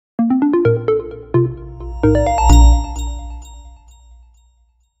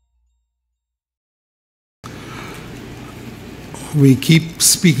We keep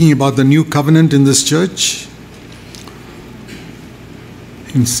speaking about the new covenant in this church.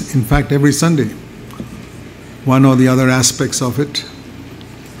 In fact, every Sunday, one or the other aspects of it.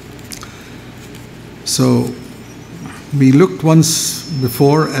 So, we looked once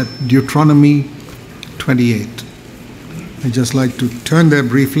before at Deuteronomy 28. I'd just like to turn there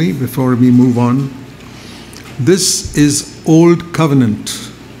briefly before we move on. This is Old Covenant,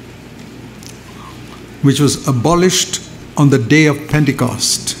 which was abolished on the day of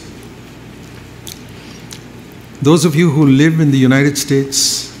Pentecost. Those of you who live in the United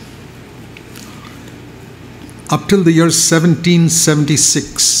States, up till the year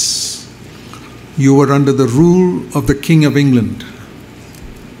 1776, you were under the rule of the King of England.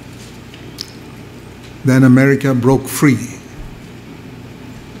 Then America broke free.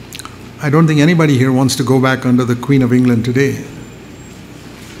 I don't think anybody here wants to go back under the Queen of England today.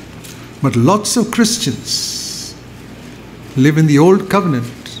 But lots of Christians live in the old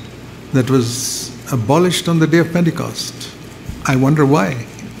covenant that was abolished on the day of Pentecost. I wonder why.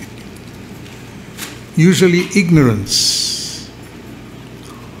 Usually ignorance.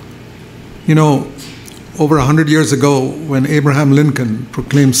 You know, over 100 years ago, when Abraham Lincoln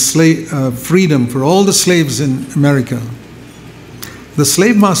proclaimed freedom for all the slaves in America, the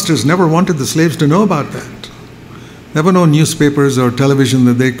slave masters never wanted the slaves to know about that. There were no newspapers or television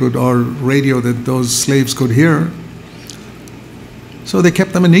that they could, or radio that those slaves could hear. So they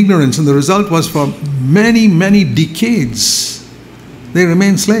kept them in ignorance, and the result was for many, many decades, they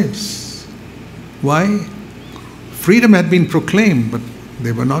remained slaves. Why? Freedom had been proclaimed, but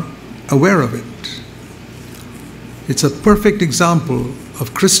they were not aware of it. It's a perfect example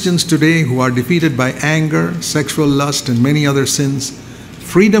of Christians today who are defeated by anger, sexual lust, and many other sins.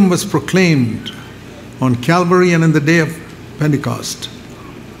 Freedom was proclaimed on Calvary and in the day of Pentecost,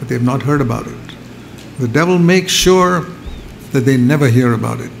 but they've not heard about it. The devil makes sure that they never hear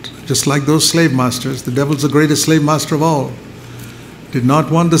about it. Just like those slave masters, the devil's the greatest slave master of all. Did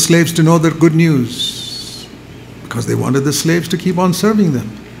not want the slaves to know the good news because they wanted the slaves to keep on serving them.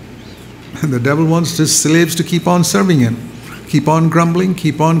 And the devil wants his slaves to keep on serving him. Keep on grumbling,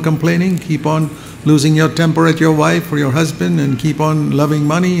 keep on complaining, keep on losing your temper at your wife or your husband, and keep on loving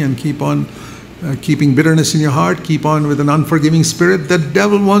money, and keep on keeping bitterness in your heart, keep on with an unforgiving spirit. The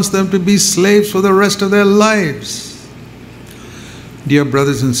devil wants them to be slaves for the rest of their lives. Dear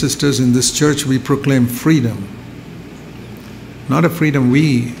brothers and sisters, in this church we proclaim freedom. Not a freedom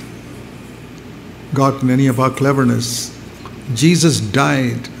we got in any of our cleverness. Jesus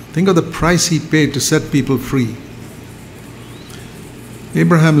died. Think of the price he paid to set people free.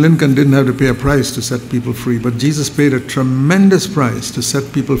 Abraham Lincoln didn't have to pay a price to set people free, but Jesus paid a tremendous price to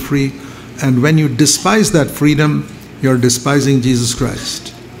set people free. And when you despise that freedom, you're despising Jesus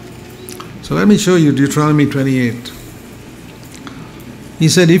Christ. So let me show you Deuteronomy 28. He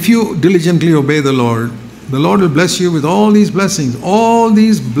said, if you diligently obey the Lord will bless you with all these blessings. All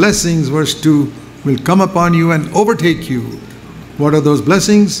these blessings, verse 2, will come upon you and overtake you. What are those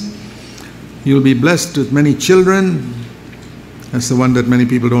blessings? You'll be blessed with many children. That's the one that many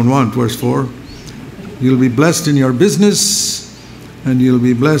people don't want, verse 4. You'll be blessed in your business, and you'll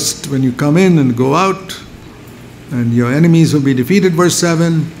be blessed when you come in and go out, and your enemies will be defeated, verse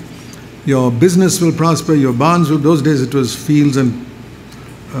 7. Your business will prosper, your barns will, those days it was fields and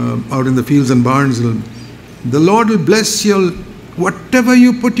out in the fields and barns. The Lord will bless you, whatever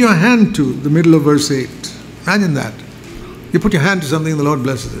you put your hand to, the middle of verse 8. Imagine that. You put your hand to something, the Lord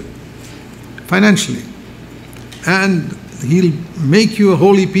blesses it. Financially. And He'll make you a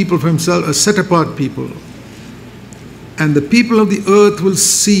holy people for Himself, a set-apart people. And the people of the earth will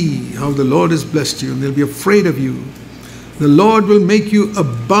see how the Lord has blessed you, and they'll be afraid of you. The Lord will make you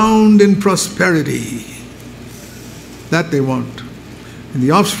abound in prosperity. That they want. In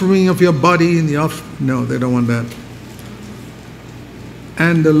the offspring of your body, no, they don't want that.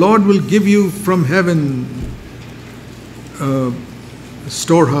 And the Lord will give you from heaven a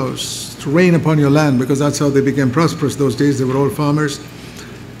storehouse to rain upon your land, because that's how they became prosperous those days. They were all farmers.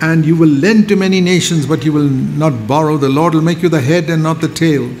 And you will lend to many nations, but you will not borrow. The Lord will make you the head and not the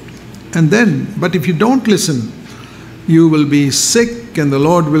tail. And then, but if you don't listen, you will be sick, and the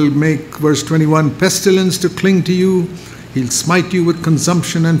Lord will make, verse 21, pestilence to cling to you. He'll smite you with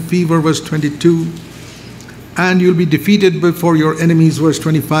consumption and fever, verse 22. And you'll be defeated before your enemies, verse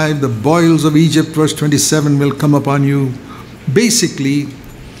 25. The boils of Egypt, verse 27, will come upon you. Basically,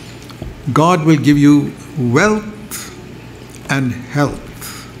 God will give you wealth and health,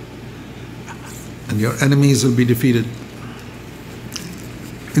 and your enemies will be defeated.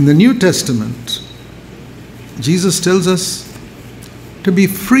 In the New Testament, Jesus tells us to be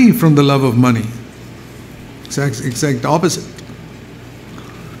free from the love of money. Exact opposite.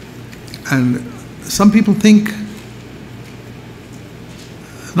 And some people think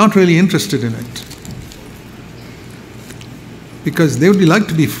not really interested in it, because they would like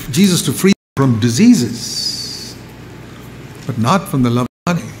to be Jesus to free from diseases, but not from the love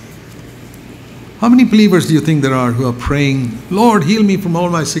of money. How many believers do you think there are who are praying, Lord, heal me from all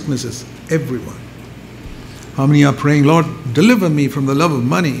my sicknesses? Everyone. How many are praying, Lord, deliver me from the love of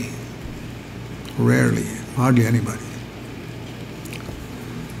money? Rarely, hardly anybody.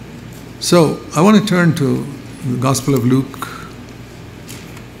 So, I want to turn to the Gospel of Luke.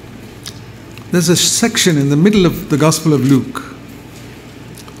 There's a section in the middle of the Gospel of Luke,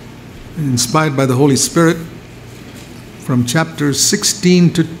 inspired by the Holy Spirit, from chapters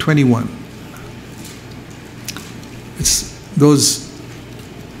 16 to 21. It's those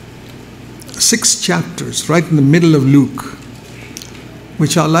 6 chapters right in the middle of Luke,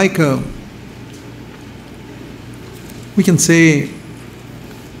 which are like we can say,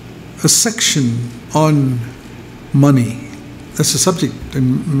 a section on money. That's the subject,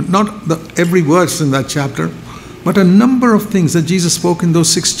 and not every verse in that chapter, but a number of things that Jesus spoke in those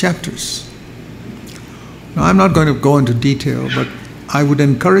 6 chapters. Now, I'm not going to go into detail, but I would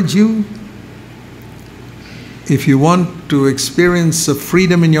encourage you, if you want to experience a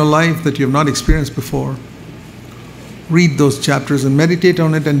freedom in your life that you have not experienced before, read those chapters and meditate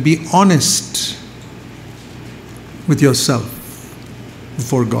on it and be honest with yourself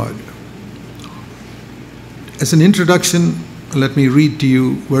before God. As an introduction, let me read to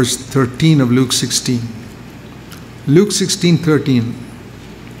you verse 13 of Luke 16. Luke 16:13.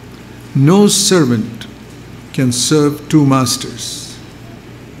 No servant can serve 2 masters.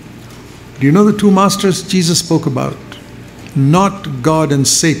 Do you know the 2 masters Jesus spoke about? Not God and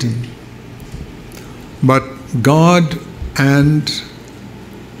Satan, but God and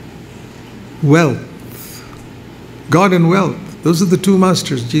wealth. God and wealth. Those are the 2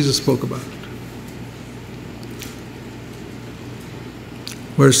 masters Jesus spoke about.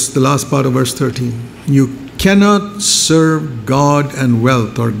 The last part of verse 13. You cannot serve God and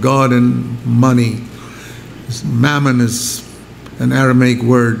wealth, or God and money. Mammon is an Aramaic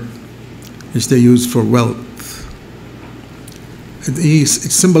word which they use for wealth.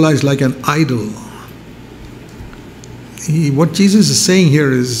 It's symbolized like an idol. What Jesus is saying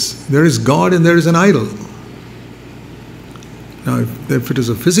here is there is God and there is an idol. Now, if it is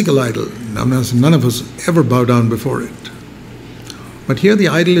a physical idol, none of us ever bow down before it. But here the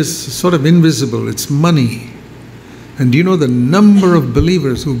idol is sort of invisible. It's money. And do you know the number of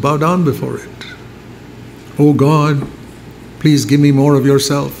believers who bow down before it? Oh God, please give me more of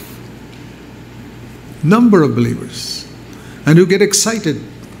yourself. Number of believers. And who get excited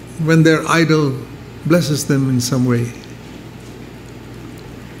when their idol blesses them in some way.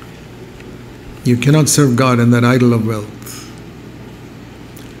 You cannot serve God and that idol of wealth.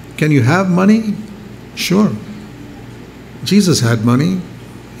 Can you have money? Sure. Jesus had money.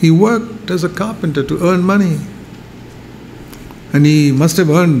 He worked as a carpenter to earn money. And he must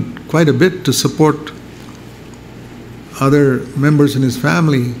have earned quite a bit to support other members in his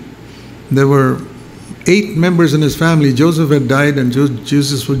family. There were 8 members in his family. Joseph had died, and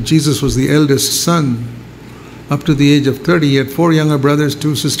Jesus was the eldest son. Up to the age of 30, he had 4 younger brothers,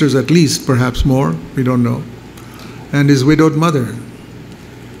 2 sisters at least, perhaps more, we don't know, and his widowed mother.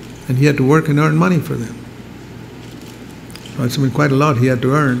 And he had to work and earn money for them. Well, it's been quite a lot he had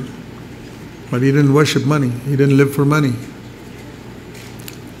to earn, but he didn't worship money. He didn't live for money.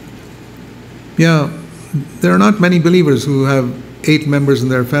 Yeah, there are not many believers who have 8 members in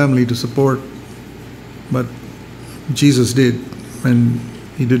their family to support, but Jesus did, and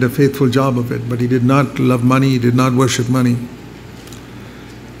he did a faithful job of it. But he did not love money, he did not worship money.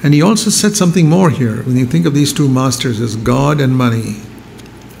 And he also said something more here. When you think of these 2 masters as God and money,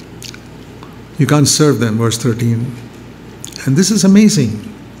 you can't serve them, verse 13. And this is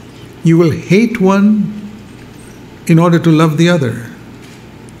amazing. You will hate one in order to love the other.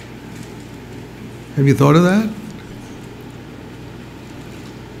 Have you thought of that?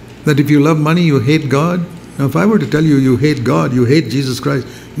 That if you love money, you hate God? Now, if I were to tell you you hate God, you hate Jesus Christ,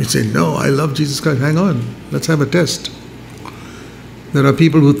 you'd say, no, I love Jesus Christ. Hang on, let's have a test. There are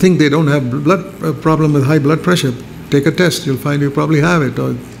people who think they don't have a problem with high blood pressure. Take a test, you'll find you probably have it.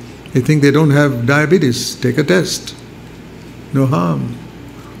 Or they think they don't have diabetes. Take a test. No harm.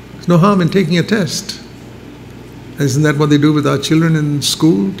 There's no harm in taking a test. Isn't that what they do with our children in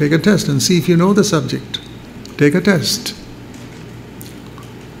school? Take a test and see if you know the subject. Take a test.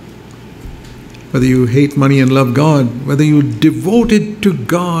 Whether you hate money and love God, whether you are devoted to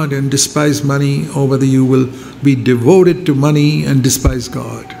God and despise money, or whether you will be devoted to money and despise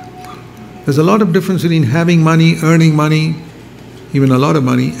God. There's a lot of difference between having money, earning money, even a lot of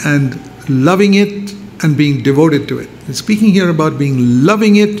money, and loving it and being devoted to it. It's speaking here about being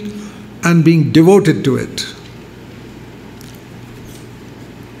loving it and being devoted to it.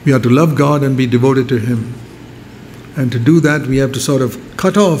 We are to love God and be devoted to Him. And to do that, we have to sort of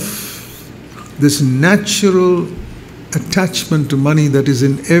cut off this natural attachment to money that is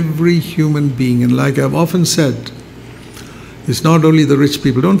in every human being. And like I've often said, it's not only the rich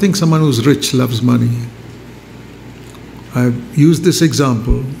people. Don't think someone who's rich loves money. I've used this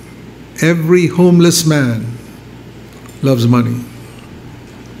example. Every homeless man loves money.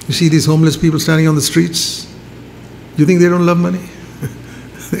 You see these homeless people standing on the streets? Do you think they don't love money?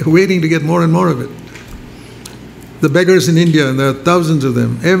 They're waiting to get more and more of it. The beggars in India, and there are thousands of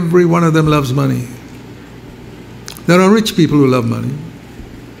them, every one of them loves money. There are rich people who love money,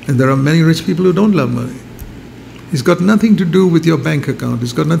 and there are many rich people who don't love money. It's got nothing to do with your bank account.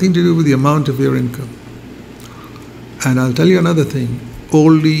 It's got nothing to do with the amount of your income. And I'll tell you another thing.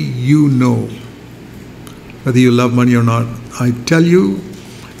 Only you know whether you love money or not. I tell you,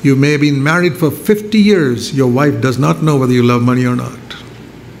 you may have been married for 50 years. Your wife does not know whether you love money or not.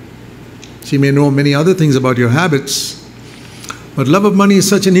 She may know many other things about your habits, but love of money is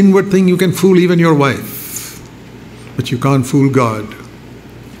such an inward thing you can fool even your wife, but you can't fool God.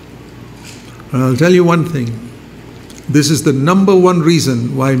 And I'll tell you one thing. This is the number one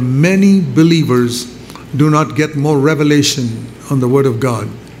reason why many believers do not get more revelation on the Word of God,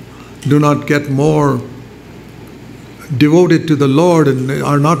 do not get more devoted to the Lord, and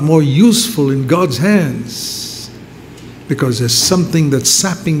are not more useful in God's hands. Because there's something that's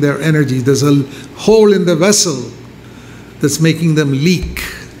sapping their energy. There's a hole in the vessel that's making them leak.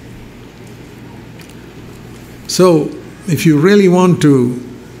 So, if you really want to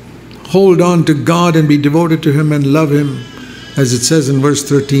hold on to God and be devoted to Him and love Him, as it says in verse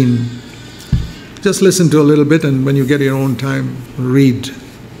 13, just listen to a little bit, and when you get your own time, read.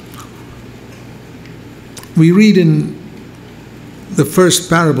 We read in the first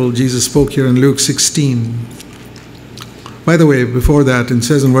parable Jesus spoke here in Luke 16. By the way, before that, it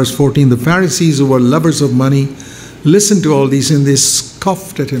says in verse 14, the Pharisees who were lovers of money listened to all these and they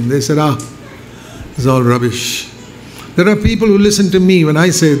scoffed at Him. They said, it's all rubbish. There are people who listen to me when I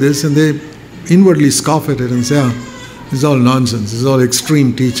say this and they inwardly scoff at it and say, it's all nonsense, it's all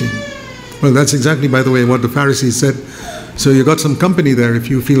extreme teaching. Well, that's exactly, by the way, what the Pharisees said. So you got some company there if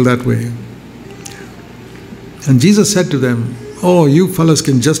you feel that way. And Jesus said to them, oh, you fellas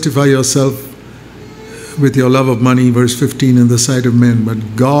can justify yourself with your love of money, verse 15, in the sight of men,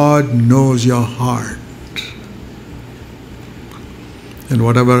 but God knows your heart. And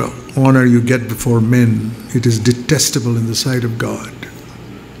whatever honor you get before men, it is detestable in the sight of God.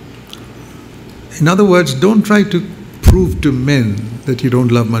 In other words, don't try to prove to men that you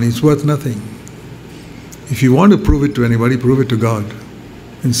don't love money. It's worth nothing. If you want to prove it to anybody, prove it to God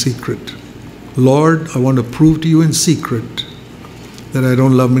in secret. Lord, I want to prove to you in secret that I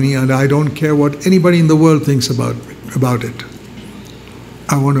don't love money, and I don't care what anybody in the world thinks about it.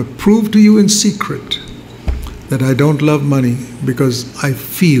 I want to prove to you in secret that I don't love money because I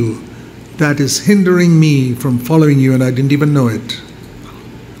feel that is hindering me from following you and I didn't even know it.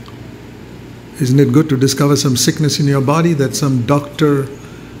 Isn't it good to discover some sickness in your body that some doctor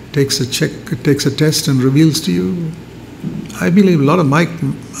takes a test and reveals to you? I believe a lot of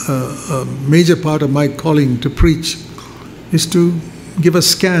major part of my calling to preach is to give a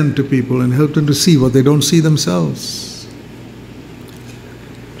scan to people and help them to see what they don't see themselves.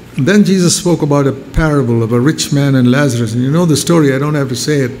 And then Jesus spoke about a parable of a rich man and Lazarus. And you know the story, I don't have to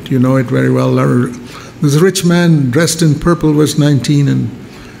say it, you know it very well. There's a rich man dressed in purple, verse 19,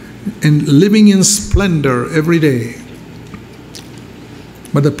 and living in splendor every day.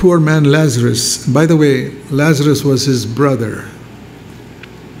 But the poor man Lazarus, by the way, Lazarus was his brother.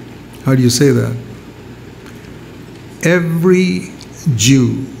 How do you say that? Every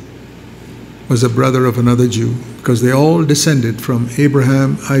Jew was a brother of another Jew because they all descended from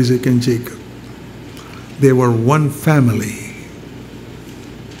Abraham, Isaac, and Jacob. They were one family.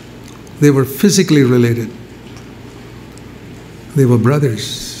 They were physically related. They were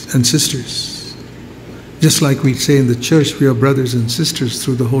brothers and sisters. Just like we say in the church, we are brothers and sisters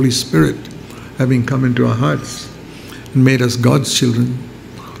through the Holy Spirit having come into our hearts and made us God's children.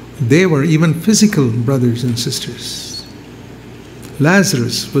 They were even physical brothers and sisters.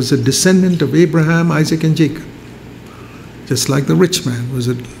 Lazarus was a descendant of Abraham, Isaac, and Jacob. Just like the rich man was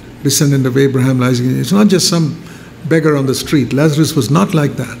a descendant of Abraham, Isaac, and Jacob. It's not just some beggar on the street. Lazarus was not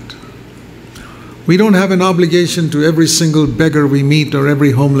like that. We don't have an obligation to every single beggar we meet or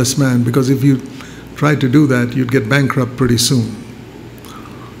every homeless man, because if you try to do that, you'd get bankrupt pretty soon.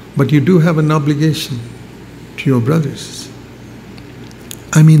 But you do have an obligation to your brothers.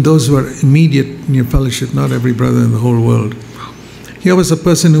 I mean, those who are immediate in your fellowship, not every brother in the whole world. Here was a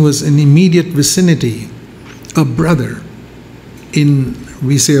person who was in immediate vicinity, a brother in,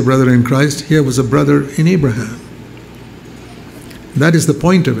 we say a brother in Christ, here was a brother in Abraham. That is the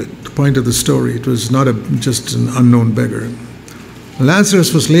point of it, the point of the story. It was not just an unknown beggar.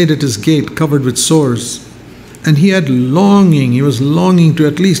 Lazarus was laid at his gate, covered with sores, and he was longing to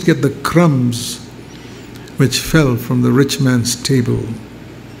at least get the crumbs which fell from the rich man's table.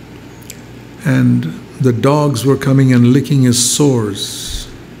 And the dogs were coming and licking his sores.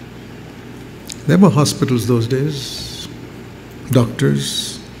 There were hospitals those days,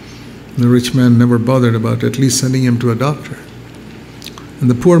 doctors. The rich man never bothered about at least sending him to a doctor. And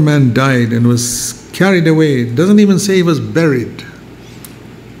the poor man died and was carried away. It doesn't even say he was buried.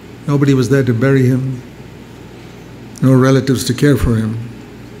 Nobody was there to bury him. No relatives to care for him.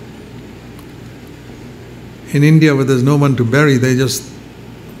 In India, where there's no one to bury, they just,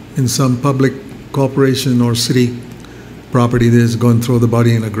 in some public corporation or city property, they just go and throw the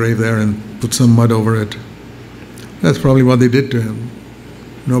body in a grave there and put some mud over it. That's probably what they did to him.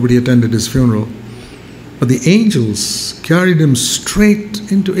 Nobody attended his funeral. But the angels carried him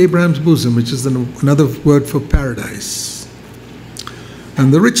straight into Abraham's bosom, which is another word for paradise.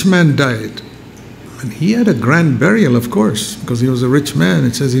 And the rich man died. And he had a grand burial, of course, because he was a rich man.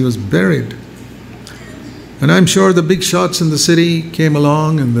 It says he was buried. And I'm sure the big shots in the city came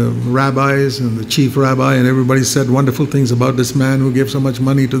along, and the rabbis and the chief rabbi, and everybody said wonderful things about this man who gave so much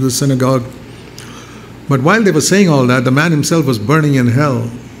money to the synagogue. But while they were saying all that, the man himself was burning in hell.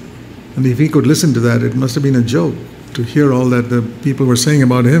 And if he could listen to that, it must have been a joke to hear all that the people were saying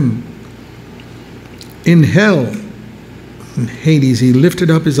about him. In hell, in Hades, he lifted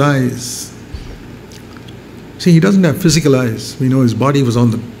up his eyes. See, he doesn't have physical eyes. We know his body was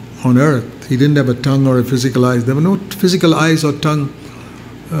on earth. He didn't have a tongue or a physical eyes. There were no physical eyes or tongue.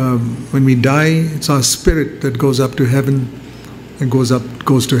 When we die, it's our spirit that goes up to heaven and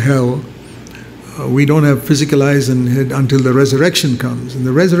goes to hell. We don't have physical eyes until the resurrection comes. In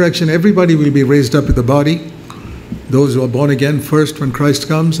the resurrection, everybody will be raised up with the body. Those who are born again first when Christ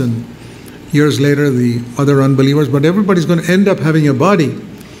comes, and years later the other unbelievers. But everybody's going to end up having a body.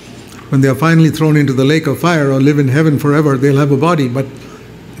 When they are finally thrown into the lake of fire or live in heaven forever, they'll have a body. But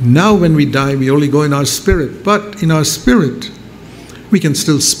now when we die, we only go in our spirit. But in our spirit, we can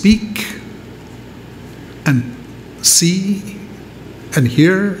still speak and see and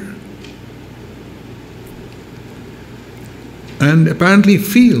hear and apparently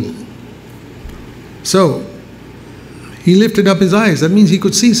feel. So, he lifted up his eyes. That means he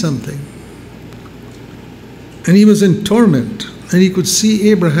could see something. And he was in torment. And he could see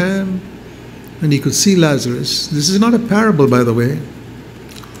Abraham and he could see Lazarus. This is not a parable, by the way.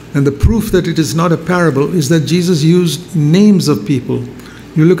 And the proof that it is not a parable is that Jesus used names of people.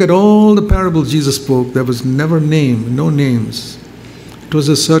 You look at all the parables Jesus spoke, there was never no names. It was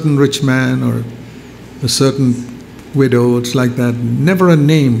a certain rich man or a certain widow, it's like that. Never a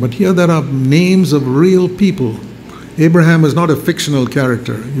name. But here there are names of real people. Abraham was not a fictional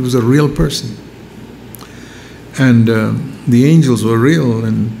character. He was a real person. And the angels were real,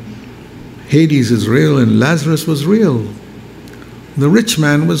 and Hades is real, and Lazarus was real. The rich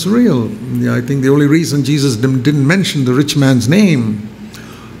man was real. I think the only reason Jesus didn't mention the rich man's name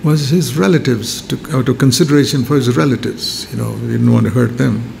was his relatives, out of consideration for his relatives. He didn't want to hurt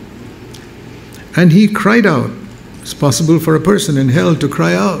them. And he cried out. It's possible for a person in hell to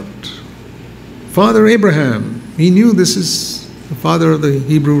cry out. Father Abraham, he knew this is the father of the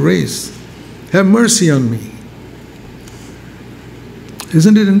Hebrew race. Have mercy on me.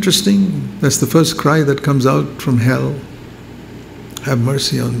 Isn't it interesting? That's the first cry that comes out from hell. Have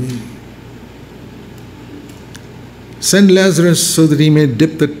mercy on me. Send Lazarus so that he may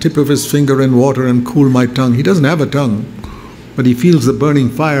dip the tip of his finger in water and cool my tongue. He doesn't have a tongue, but he feels the burning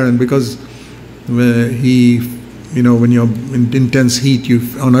fire, and because when you're in intense heat,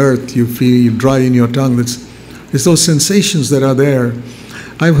 on earth, you feel you dry in your tongue. It's those sensations that are there.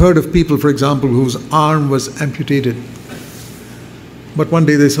 I've heard of people, for example, whose arm was amputated. But one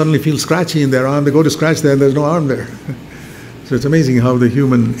day they suddenly feel scratchy in their arm. They go to scratch there and there's no arm there. So it's amazing how the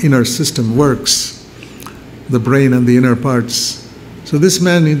human inner system works, the brain and the inner parts. So this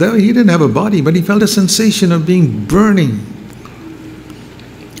man, he didn't have a body, but he felt a sensation of being burning.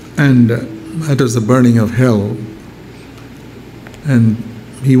 And that was the burning of hell. And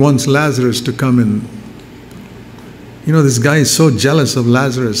he wants Lazarus to come in. This guy is so jealous of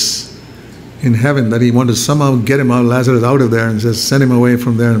Lazarus in heaven that he wanted to somehow get Lazarus out of there and just send him away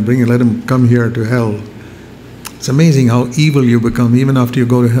from there and let him come here to hell. It's amazing how evil you become even after you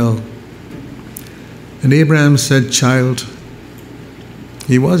go to hell. And Abraham said, Child,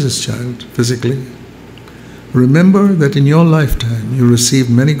 He was his child, physically. Remember that in your lifetime you received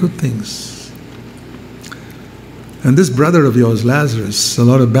many good things. And this brother of yours, Lazarus, a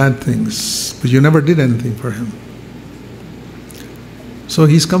lot of bad things, but you never did anything for him. So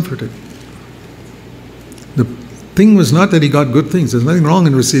he's comforted. The thing was not that he got good things. There's nothing wrong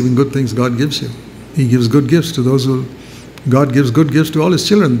in receiving good things God gives you. He gives good gifts to those who... God gives good gifts to all his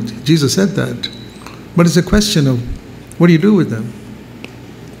children. Jesus said that. But it's a question of what do you do with them?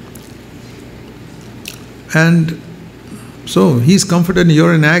 And so he's comforted and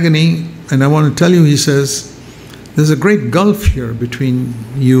you're in agony. And I want to tell you, he says, there's a great gulf here between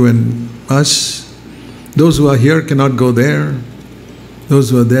you and us. Those who are here cannot go there. Those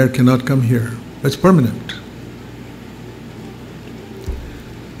who are there cannot come here. That's permanent.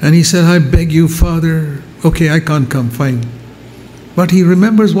 And he said, I beg you, Father. Okay, I can't come, fine. But he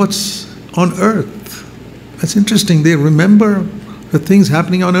remembers what's on earth. That's interesting. They remember the things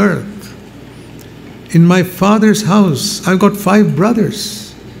happening on earth. In my Father's house, I've got 5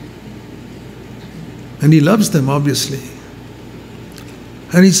 brothers. And he loves them, obviously.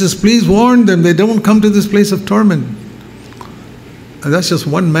 And he says, please warn them, they don't come to this place of torment. And that's just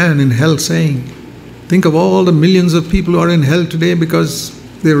one man in hell saying. Think of all the millions of people who are in hell today because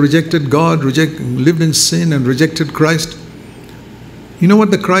they rejected God, lived in sin and rejected Christ. You know what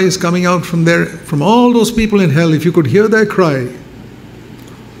the cry is coming out from there? From all those people in hell, if you could hear their cry,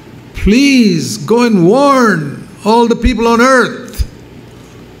 please go and warn all the people on earth,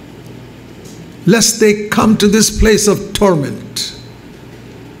 lest they come to this place of torment.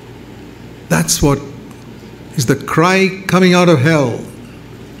 That's what is the cry coming out of hell.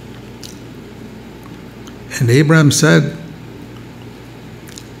 And Abraham said,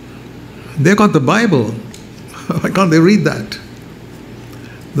 they got the Bible. Why can't they read that?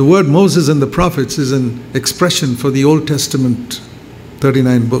 The word Moses and the prophets is an expression for the Old Testament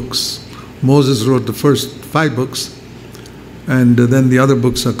 39 books. Moses wrote the first 5 books, and then the other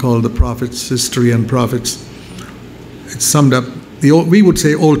books are called the prophets, history and prophets. It's summed up, we would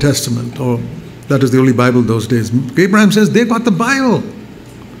say Old Testament, or that was the only Bible those days. Abraham says, they got the Bible.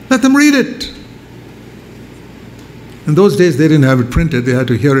 Let them read it. In those days, they didn't have it printed. They had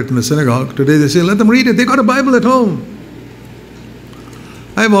to hear it in the synagogue. Today, they say, let them read it. They got a Bible at home.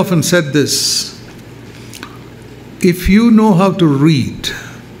 I've often said this. If you know how to read,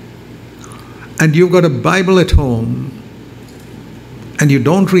 and you've got a Bible at home, and you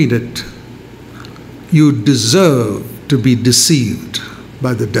don't read it, you deserve to be deceived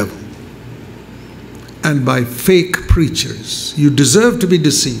by the devil and by fake preachers. You deserve to be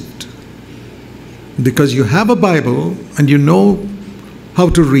deceived. Because you have a Bible and you know how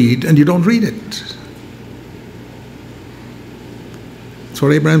to read and you don't read it. That's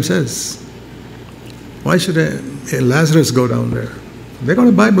what Abraham says. Why should Lazarus go down there? They got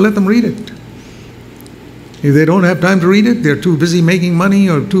a Bible, let them read it. If they don't have time to read it, they're too busy making money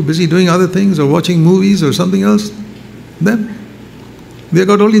or too busy doing other things or watching movies or something else, then they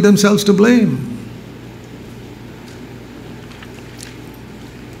got only themselves to blame.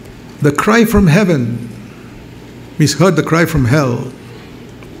 The cry from heaven, we heard the cry from hell.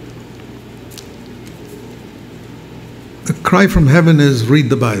 The cry from heaven is read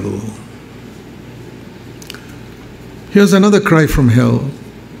the Bible. Here's another cry from hell,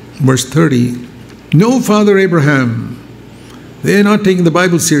 verse 30. No, Father Abraham, they're not taking the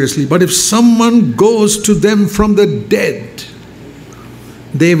Bible seriously, but if someone goes to them from the dead,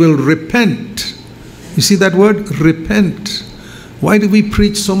 they will repent. You see that word? Repent. Why do we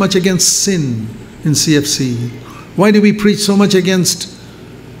preach so much against sin in CFC? Why do we preach so much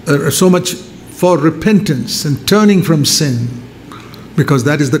so much for repentance and turning from sin? Because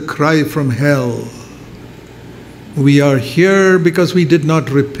that is the cry from hell. We are here because we did not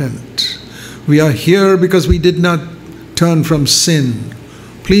repent. We are here because we did not turn from sin.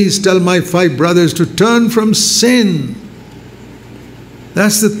 Please tell my 5 brothers to turn from sin.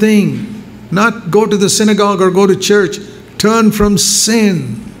 That's the thing. Not go to the synagogue or go to church. Turn from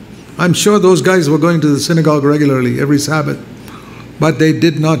sin. I'm sure those guys were going to the synagogue regularly, every Sabbath. But they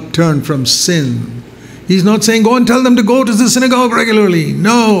did not turn from sin. He's not saying, go and tell them to go to the synagogue regularly.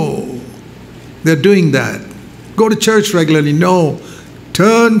 No. They're doing that. Go to church regularly. No.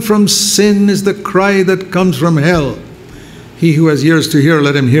 Turn from sin is the cry that comes from hell. He who has ears to hear,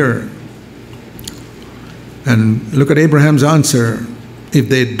 let him hear. And look at Abraham's answer. If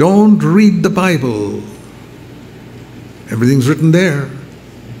they don't read the Bible, everything's written there.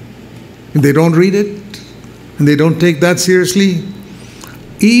 If they don't read it, and they don't take that seriously,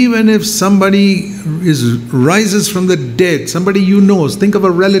 even if somebody rises from the dead, somebody you know, think of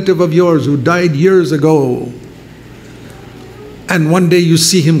a relative of yours who died years ago, and one day you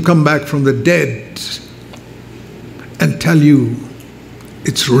see him come back from the dead and tell you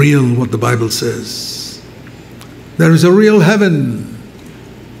it's real what the Bible says. There is a real heaven.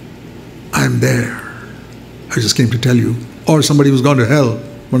 I'm there. I just came to tell you. Or somebody who's gone to hell,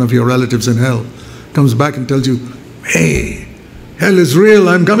 one of your relatives in hell, comes back and tells you, hey, hell is real.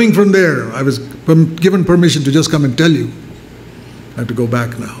 I'm coming from there. I was given permission to just come and tell you. I have to go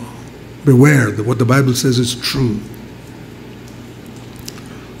back now. Beware that what the Bible says is true.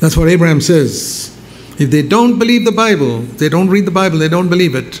 That's what Abraham says. If they don't believe the Bible, they don't read the Bible, they don't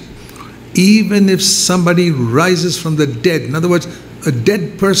believe it, even if somebody rises from the dead, in other words, a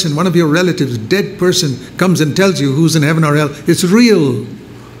dead person, one of your relatives, dead person, comes and tells you who's in heaven or hell, it's real.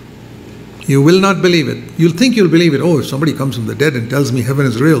 You will not believe it. You'll think you'll believe it. Oh, if somebody comes from the dead and tells me heaven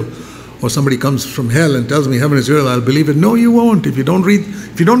is real, or somebody comes from hell and tells me heaven is real, I'll believe it. No, you won't. If you don't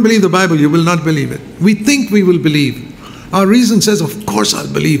believe the Bible, you will not believe it. We think we will believe. Our reason says, of course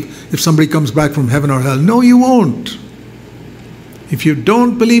I'll believe if somebody comes back from heaven or hell. No, you won't. If you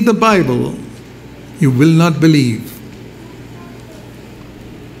don't believe the Bible, you will not believe.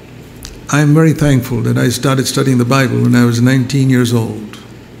 I am very thankful that I started studying the Bible when I was 19 years old.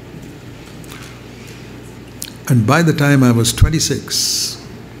 And by the time I was 26,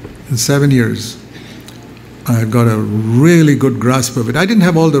 in 7 years, I had got a really good grasp of it. I didn't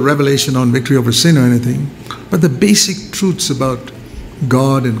have all the revelation on victory over sin or anything, but the basic truths about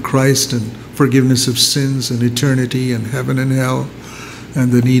God and Christ and forgiveness of sins and eternity and heaven and hell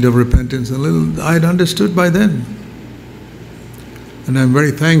and the need of repentance, a little I'd understood by then. And I'm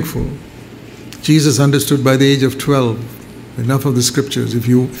very thankful. Jesus understood by the age of 12 enough of the scriptures. If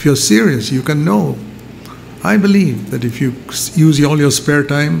you're serious, you can know. I believe that if you use all your spare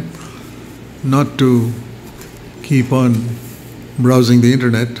time not to keep on browsing the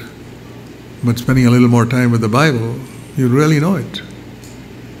internet, but spending a little more time with the Bible, you really know it.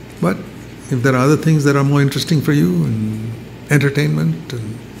 But if there are other things that are more interesting for you, and entertainment,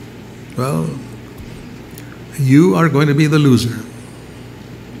 and well, you are going to be the loser.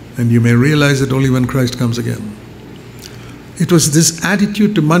 And you may realize it only when Christ comes again. It was this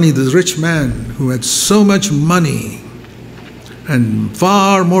attitude to money, this rich man who had so much money and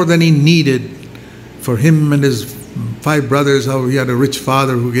far more than he needed for him and his 5 brothers, how he had a rich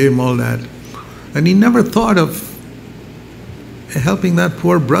father who gave him all that. And he never thought of helping that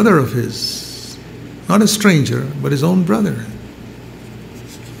poor brother of his. Not a stranger, but his own brother.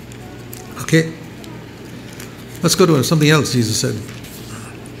 Okay. Let's go to something else Jesus said.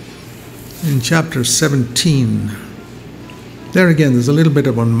 In chapter 17, there again, there's a little bit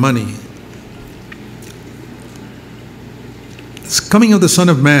about money. This coming of the Son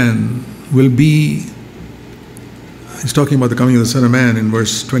of Man will be, he's talking about the coming of the Son of Man in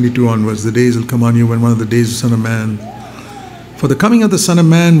verse 22 onwards. The days will come on you when one of the days of the Son of Man. For the coming of the Son of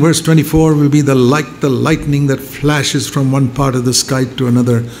Man, verse 24, will be like the lightning that flashes from one part of the sky to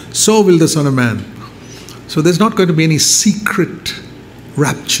another. So will the Son of Man. So there's not going to be any secret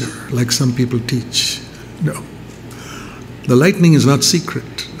rapture like some people teach. No. The lightning is not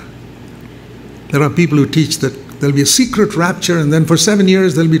secret. There are people who teach that there'll be a secret rapture and then for 7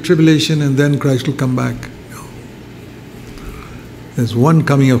 years there'll be tribulation and then Christ will come back. No. There's one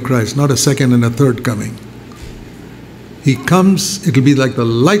coming of Christ, not a second and a third coming. He comes, it'll be like the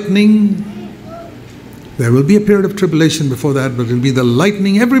lightning. There will be a period of tribulation before that, but it'll be the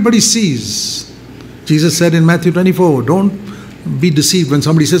lightning everybody sees. Jesus said in Matthew 24, don't be deceived when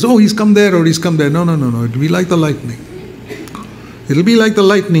somebody says, oh, he's come there or he's come there. No. It'll be like the lightning. It'll be like the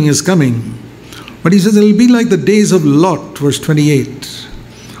lightning is coming. But he says it'll be like the days of Lot, verse 28.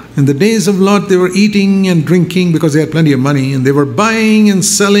 In the days of Lot, they were eating and drinking because they had plenty of money, and they were buying and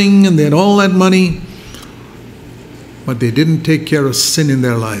selling, and they had all that money. But they didn't take care of sin in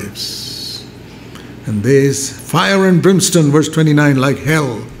their lives. And there's fire and brimstone, verse 29, like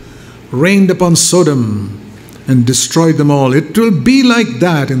hell, rained upon Sodom and destroyed them all. It will be like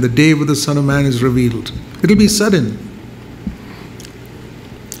that in the day when the Son of Man is revealed. It will be sudden.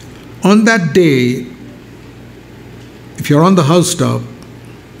 On that day, if you're on the housetop,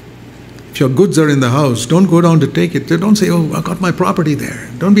 if your goods are in the house, don't go down to take it. Don't say, oh, I got my property there.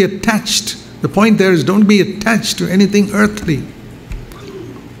 Don't be attached. The point there is don't be attached to anything earthly.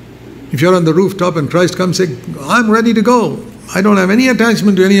 If you're on the rooftop and Christ comes, say, I'm ready to go. I don't have any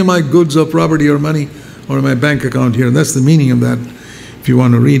attachment to any of my goods or property or money or my bank account here. And that's the meaning of that, if you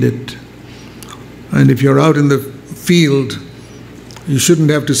want to read it. And if you're out in the field, you shouldn't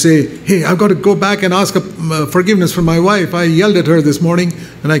have to say, hey, I've got to go back and ask forgiveness from my wife. I yelled at her this morning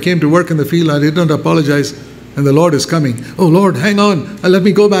and I came to work in the field. I did not apologize and the Lord is coming. Oh, Lord, hang on. Let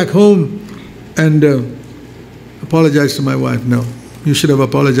me go back home and apologize to my wife. No. You should have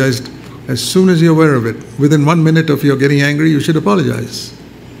apologized as soon as you're aware of it. Within 1 minute of your getting angry, you should apologize,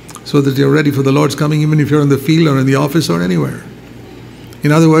 so that you're ready for the Lord's coming, even if you're in the field or in the office or anywhere.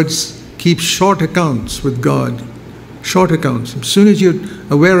 In other words, keep short accounts with God. Short accounts. As soon as you're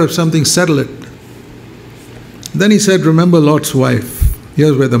aware of something, settle it. Then he said, remember Lot's wife.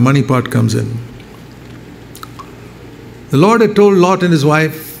 Here's where the money part comes in. The Lord had told Lot and his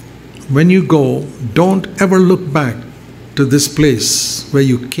wife, when you go, don't ever look back to this place where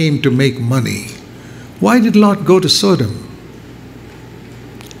you came to make money. Why did Lot go to Sodom?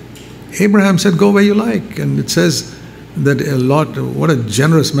 Abraham said, go where you like. And it says that Lot, what a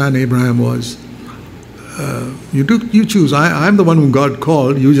generous man Abraham was. You choose. I'm the one whom God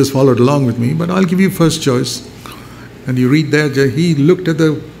called. You just followed along with me, but I'll give you first choice. And you read there, he looked at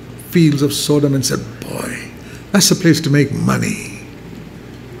the fields of Sodom and said, boy, that's the place to make money.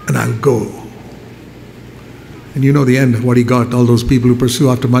 And I'll go. And you know the end, what he got. All those people who pursue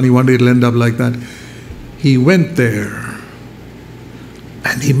after money, one day it'll end up like that. He went there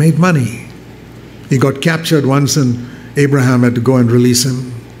and he made money. He got captured once and Abraham had to go and release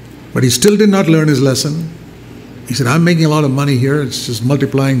him. But he still did not learn his lesson. He said, I'm making a lot of money here. It's just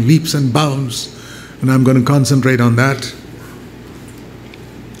multiplying leaps and bounds. And I'm going to concentrate on that.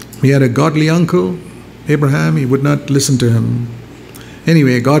 He had a godly uncle, Abraham. He would not listen to him.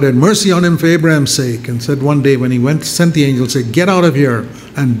 Anyway, God had mercy on him for Abraham's sake and said one day when he went, sent the angel, said, get out of here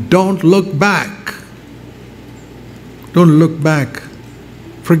and don't look back. Don't look back.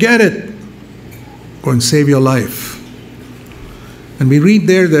 Forget it. Go and save your life. And we read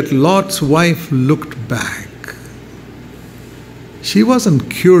there that Lot's wife looked back. She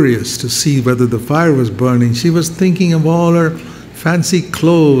wasn't curious to see whether the fire was burning. She was thinking of all her fancy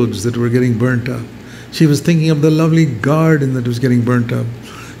clothes that were getting burnt up. She was thinking of the lovely garden that was getting burnt up.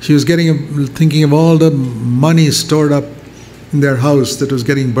 She was thinking of all the money stored up in their house that was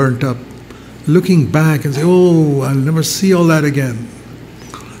getting burnt up. Looking back and say, oh, I'll never see all that again.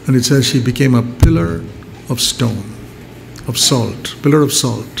 And it says she became a pillar of stone. Of salt, pillar of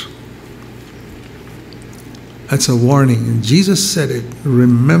salt. That's a warning. And Jesus said it,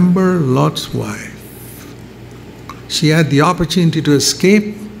 remember Lot's wife. She had the opportunity to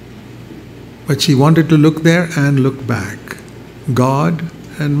escape, but she wanted to look there and look back. God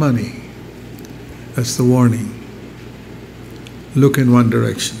and money. That's the warning. Look in one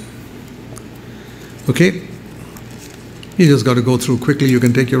direction. Okay? You just got to go through quickly. You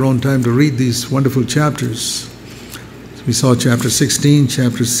can take your own time to read these wonderful chapters. We saw chapter 16,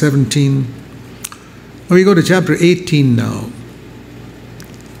 chapter 17. We go to chapter 18 now.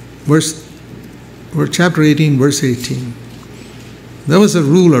 Chapter 18, verse 18. There was a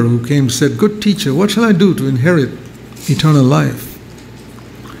ruler who came and said, good teacher, what shall I do to inherit eternal life?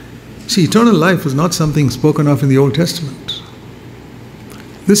 See, eternal life was not something spoken of in the Old Testament.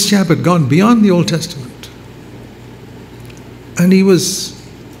 This chap had gone beyond the Old Testament. And he was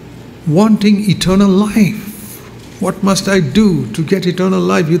wanting eternal life. What must I do to get eternal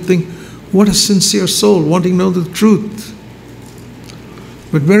life? You'd think, what a sincere soul wanting to know the truth.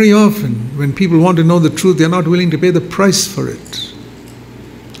 But very often, when people want to know the truth, they're not willing to pay the price for it.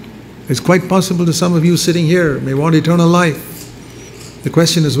 It's quite possible that some of you sitting here may want eternal life. The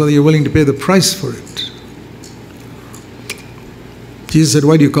question is whether you're willing to pay the price for it. Jesus said,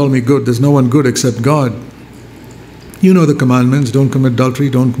 why do you call me good? There's no one good except God. You know the commandments. Don't commit adultery,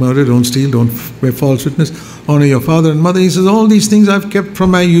 don't murder, don't steal, don't bear false witness, honor your father and mother. He says, all these things I've kept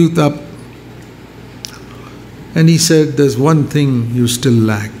from my youth up. And he said, there's one thing you still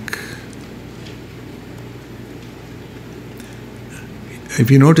lack.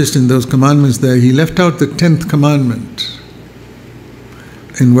 If you noticed in those commandments there, he left out the 10th commandment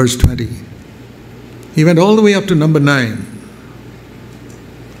in verse 20. He went all the way up to number 9.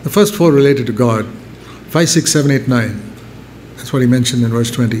 The first 4 related to God. 5, 6, 7, 8, 9. That's what he mentioned in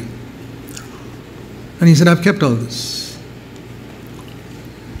verse 20. And he said, I've kept all this.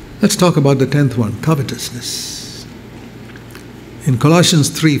 Let's talk about the 10th one, covetousness. In Colossians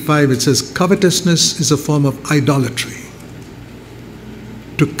 3, 5, it says, covetousness is a form of idolatry.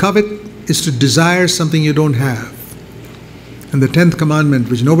 To covet is to desire something you don't have. And the 10th commandment,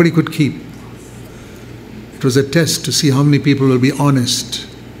 which nobody could keep, it was a test to see how many people will be honest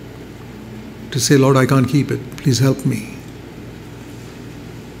to say, Lord, I can't keep it. Please help me.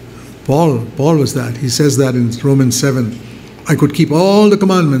 Paul was that. He says that in Romans 7. I could keep all the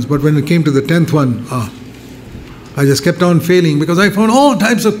commandments, but when it came to the 10th one, I just kept on failing because I found all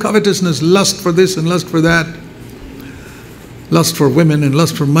types of covetousness, lust for this and lust for that, lust for women and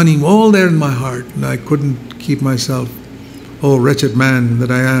lust for money, all there in my heart. And I couldn't keep myself. Oh, wretched man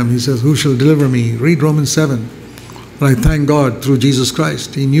that I am. He says, who shall deliver me? Read Romans 7. But I thank God through Jesus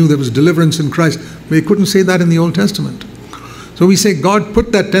Christ. He knew there was deliverance in Christ. But he couldn't say that in the Old Testament. So we say God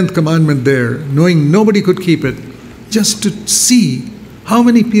put that 10th commandment there, knowing nobody could keep it, just to see how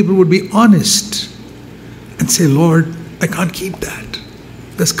many people would be honest and say, Lord, I can't keep that.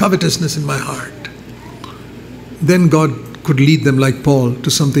 There's covetousness in my heart. Then God could lead them like Paul to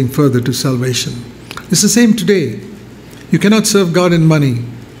something further, to salvation. It's the same today. You cannot serve God in money.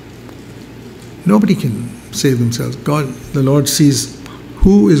 Nobody can save themselves. God, the Lord sees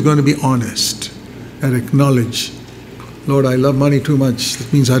who is going to be honest and acknowledge, Lord, I love money too much.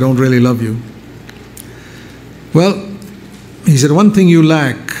 That means I don't really love you. Well, he said, one thing you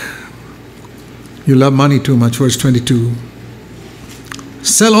lack, you love money too much. Verse 22.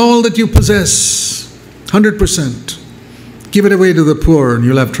 Sell all that you possess, 100%. Give it away to the poor and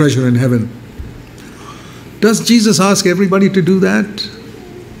you'll have treasure in heaven. Does Jesus ask everybody to do that?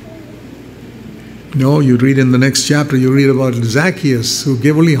 No, you read in the next chapter, you read about Zacchaeus, who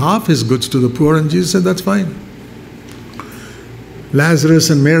gave only half his goods to the poor, and Jesus said, that's fine. Lazarus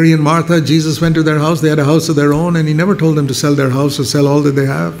and Mary and Martha, Jesus went to their house. They had a house of their own, and he never told them to sell their house or sell all that they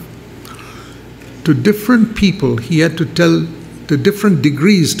have. To different people, he had to tell the different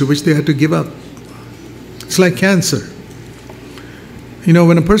degrees to which they had to give up. It's like cancer. You know,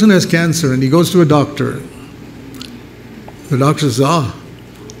 when a person has cancer and he goes to a doctor, the doctor says,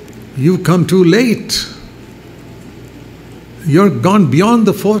 you've come too late. You're gone beyond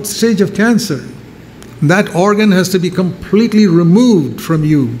the 4th stage of cancer. That organ has to be completely removed from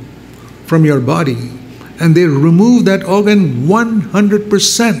you, from your body. And they remove that organ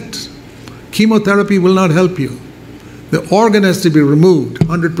 100%. Chemotherapy will not help you. The organ has to be removed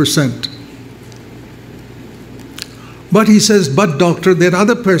 100%. But he says, but doctor, that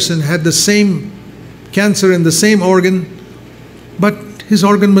other person had the same cancer in the same organ, but his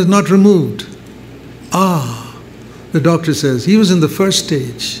organ was not removed. The doctor says, he was in the 1st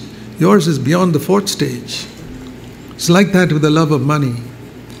stage. Yours is beyond the 4th stage. It's like that with the love of money.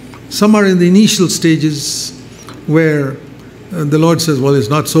 Some are in the initial stages where the Lord says, well, it's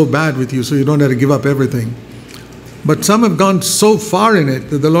not so bad with you, so you don't have to give up everything. But some have gone so far in it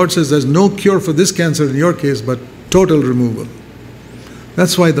that the Lord says there's no cure for this cancer in your case, but total removal.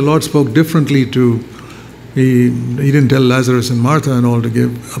 That's why the Lord spoke differently to, he didn't tell Lazarus and Martha and all to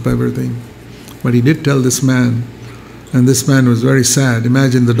give up everything. But he did tell this man, and this man was very sad.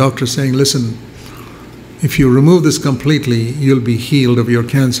 Imagine the doctor saying, listen, if you remove this completely, you'll be healed of your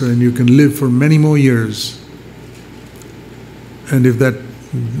cancer and you can live for many more years. And if that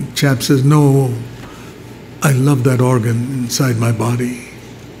chap says, no, I love that organ inside my body.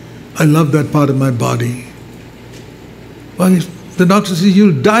 I love that part of my body. Well, the doctor says,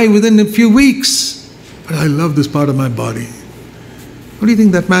 you'll die within a few weeks. But I love this part of my body. What do you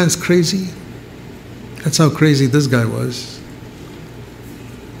think, that man's crazy? That's how crazy this guy was.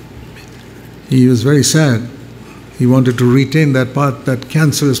 He was very sad. He wanted to retain that part, that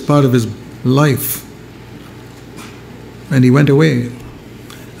cancerous part of his life. And he went away.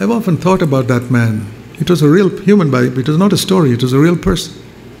 I've often thought about that man. It was a real human being. It was not a story. It was a real person.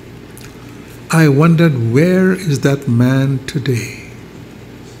 I wondered, where is that man today?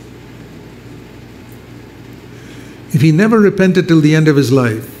 If he never repented till the end of his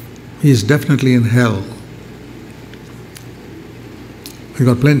life, he is definitely in hell. You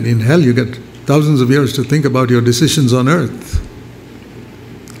got plenty. In hell, you get thousands of years to think about your decisions on earth.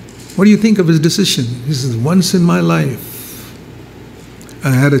 What do you think of his decision? He says, once in my life, I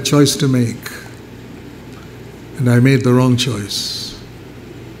had a choice to make, and I made the wrong choice.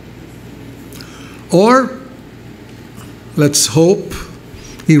 Or, let's hope,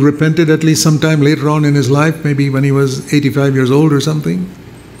 he repented at least sometime later on in his life, maybe when he was 85 years old or something,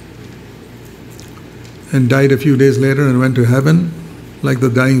 and died a few days later and went to heaven, like the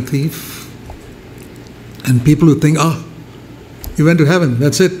dying thief. And people who think, he went to heaven,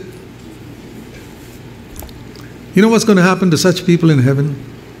 that's it. You know what's going to happen to such people in heaven?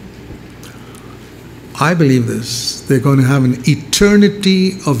 I believe this. They're going to have an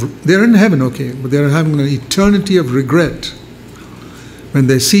eternity of, they're in heaven, okay, but they're having an eternity of regret when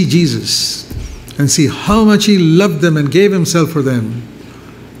they see Jesus and see how much he loved them and gave himself for them,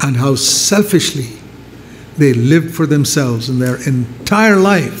 and how selfishly they lived for themselves in their entire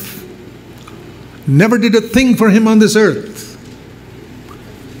life. Never did a thing for him on this earth.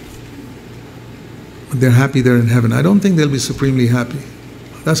 But they're happy they're in heaven. I don't think they'll be supremely happy.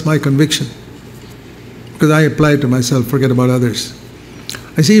 That's my conviction. Because I apply it to myself, forget about others.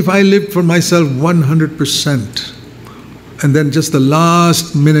 I see, if I lived for myself 100%, and then just the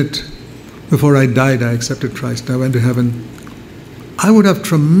last minute before I died, I accepted Christ, I went to heaven, I would have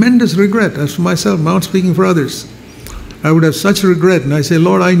tremendous regret. As for myself, I'm not speaking for others. I would have such regret. And I say,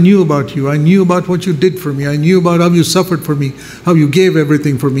 Lord, I knew about you. I knew about what you did for me. I knew about how you suffered for me, how you gave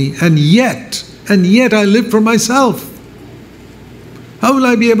everything for me. And yet I live for myself. How will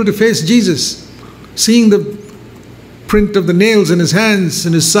I be able to face Jesus, seeing the print of the nails in his hands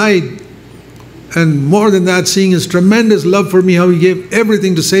and his side, and more than that, seeing his tremendous love for me, how he gave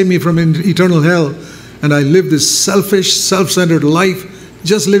everything to save me from eternal hell, and I live this selfish, self-centered life,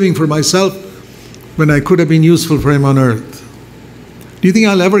 just living for myself, when I could have been useful for him on earth. Do you think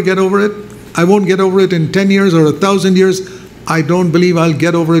I'll ever get over it? I won't get over it in 10 years or 1,000 years. I don't believe I'll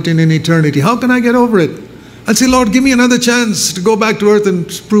get over it in an eternity. How can I get over it? I'll say, Lord, give me another chance to go back to earth and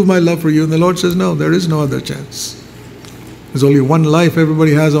prove my love for you. And the Lord says, no, there is no other chance. There's only one life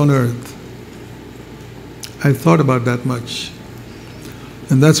everybody has on earth. I've thought about that much.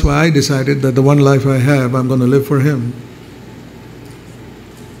 And that's why I decided that the one life I have, I'm going to live for him.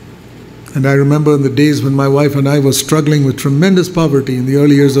 And I remember in the days when my wife and I were struggling with tremendous poverty in the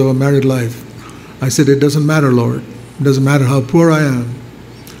early years of our married life, I said, it doesn't matter, Lord. It doesn't matter how poor I am.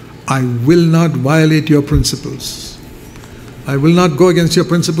 I will not violate your principles. I will not go against your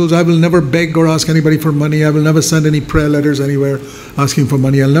principles. I will never beg or ask anybody for money. I will never send any prayer letters anywhere asking for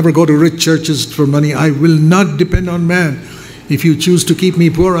money. I'll never go to rich churches for money. I will not depend on man. If you choose to keep me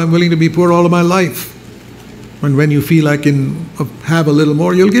poor, I'm willing to be poor all of my life. And when you feel I can have a little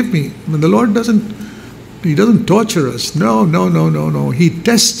more, you'll give me. And the Lord He doesn't torture us. No. He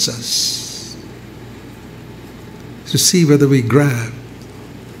tests us to see whether we grab.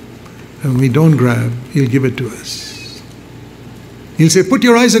 And when we don't grab, He'll give it to us. He'll say, put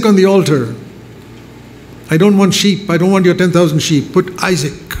your Isaac on the altar. I don't want sheep. I don't want your 10,000 sheep. Put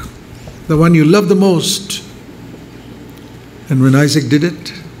Isaac, the one you love the most. And when Isaac did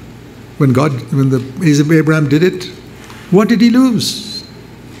it, when Abraham did it, what did he lose?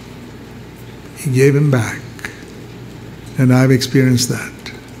 He gave him back. And I've experienced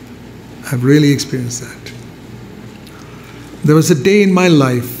that. I've really experienced that. There was a day in my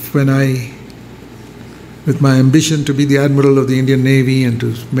life when with my ambition to be the admiral of the Indian Navy and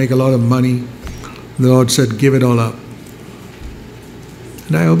to make a lot of money, the Lord said, give it all up.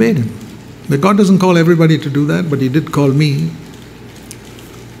 And I obeyed Him. But God doesn't call everybody to do that, but He did call me.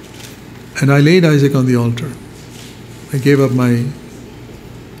 And I laid Isaac on the altar. I gave up my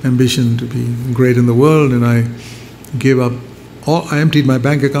ambition to be great in the world, and I gave up I emptied my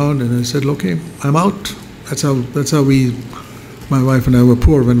bank account, and I said, okay, I'm out. That's how my wife and I were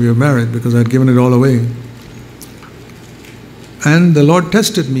poor when we were married, because I'd given it all away. And the Lord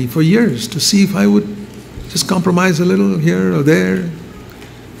tested me for years to see if I would just compromise a little here or there.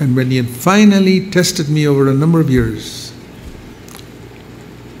 And when He had finally tested me over a number of years,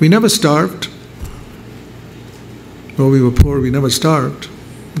 we never starved. Though we were poor, we never starved.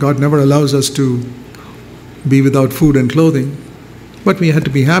 God never allows us to be without food and clothing. But we had to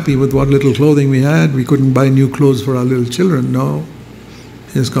be happy with what little clothing we had. We couldn't buy new clothes for our little children, no.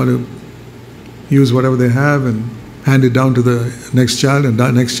 You just got to use whatever they have and hand it down to the next child, and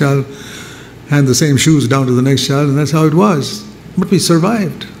the next child hand the same shoes down to the next child, and that's how it was. But we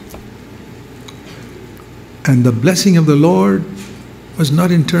survived. And the blessing of the Lord was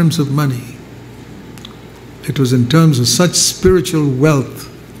not in terms of money. It was in terms of such spiritual wealth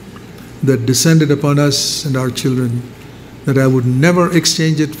that descended upon us and our children that I would never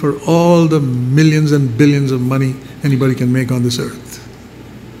exchange it for all the millions and billions of money anybody can make on this earth.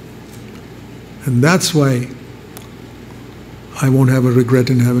 And that's why I won't have a regret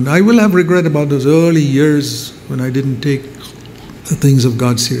in heaven. I will have regret about those early years when I didn't take the things of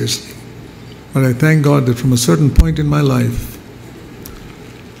God seriously. But I thank God that from a certain point in my life,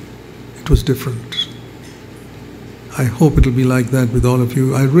 it was different. I hope it will be like that with all of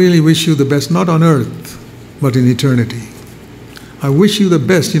you. I really wish you the best, not on earth, but in eternity. I wish you the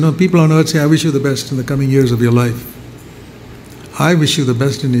best. You know, people on earth say, I wish you the best in the coming years of your life. I wish you the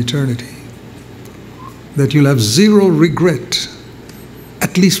best in eternity. That you'll have zero regret,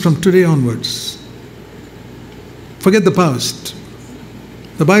 at least from today onwards. Forget the past.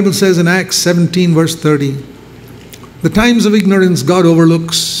 The Bible says in Acts 17 verse 30, the times of ignorance God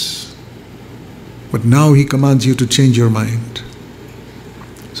overlooks, but now He commands you to change your mind.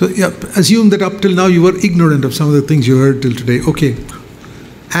 So assume that up till now you were ignorant of some of the things you heard till today. Okay,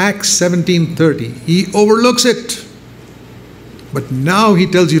 Acts 17:30, He overlooks it. But now He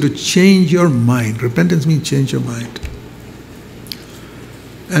tells you to change your mind. Repentance means change your mind.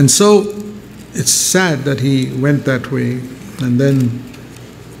 And so it's sad that he went that way. And then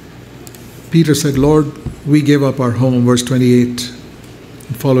Peter said, Lord, we gave up our home, verse 28,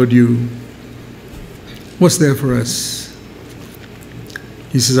 and followed you. What's there for us?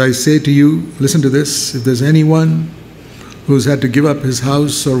 He says, I say to you, listen to this, if there's anyone who's had to give up his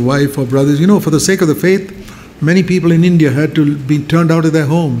house or wife or brothers. You know, for the sake of the faith, many people in India had to be turned out of their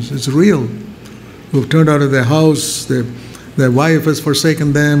homes. It's real. Who've turned out of their house, their wife has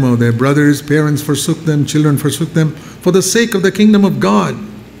forsaken them, or their brothers, parents forsook them, children forsook them. For the sake of the kingdom of God,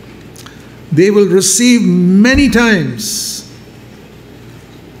 they will receive many times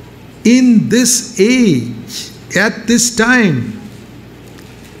in this age, at this time.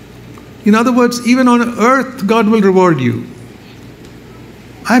 In other words, even on earth, God will reward you.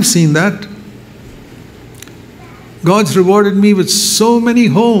 I've seen that. God's rewarded me with so many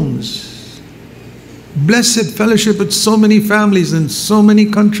homes, blessed fellowship with so many families in so many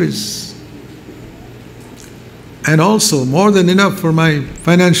countries, and also more than enough for my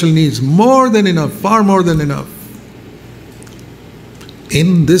financial needs, more than enough, far more than enough.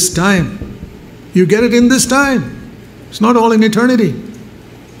 In this time. You get it in this time. It's not all in eternity.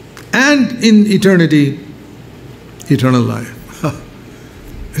 And in eternity, eternal life.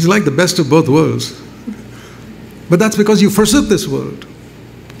 It's like the best of both worlds. But that's because you forsook this world.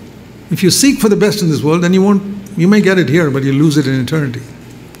 If you seek for the best in this world, then you may get it here, but you lose it in eternity.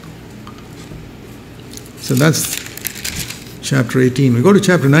 So that's chapter 18. We go to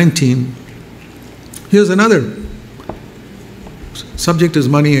chapter 19. Here's another subject is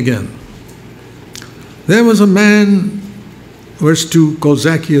money again. There was a man, verse 2, called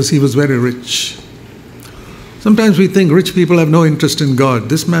Zacchaeus. He was very rich. Sometimes we think rich people have no interest in God.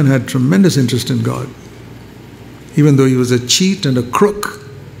 This man had tremendous interest in God. Even though he was a cheat and a crook,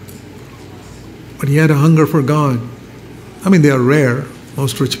 but he had a hunger for God. I mean, they are rare.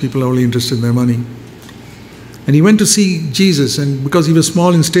 Most rich people are only interested in their money. And he went to see Jesus, and because he was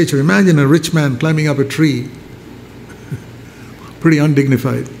small in stature, imagine a rich man climbing up a tree. Pretty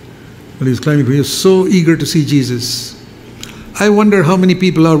undignified. But he was climbing a tree. He was so eager to see Jesus. I wonder how many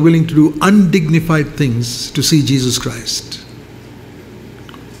people are willing to do undignified things to see Jesus Christ.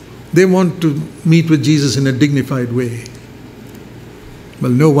 They want to meet with Jesus in a dignified way.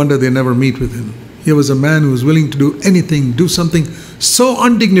 Well, no wonder they never meet with him. Here was a man who was willing to do anything, do something so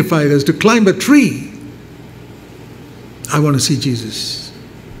undignified as to climb a tree. I want to see Jesus.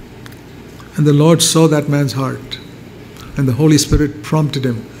 And the Lord saw that man's heart, and the Holy Spirit prompted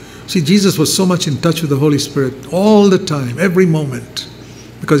him. See, Jesus was so much in touch with the Holy Spirit all the time, every moment,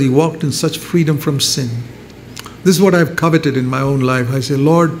 because he walked in such freedom from sin. This is what I've coveted in my own life. I say,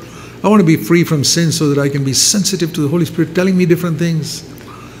 Lord, I want to be free from sin so that I can be sensitive to the Holy Spirit telling me different things.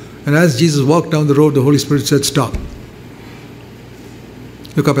 And as Jesus walked down the road, the Holy Spirit said, stop.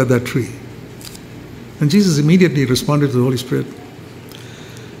 Look up at that tree. And Jesus immediately responded to the Holy Spirit.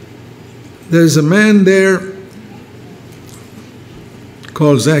 There's a man there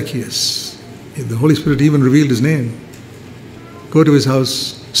called Zacchaeus. The Holy Spirit even revealed his name. Go to his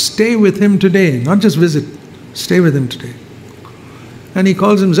house. Stay with him today. Not just visit. Stay with him today. And he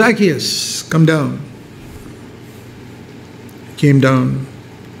calls him Zacchaeus. Come down. He came down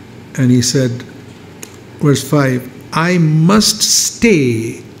and he said, verse 5, I must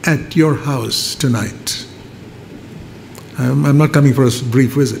stay at your house tonight. I'm not coming for a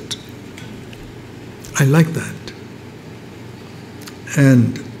brief visit. I like that.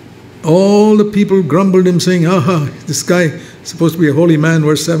 And all the people grumbled him, saying, this guy is supposed to be a holy man.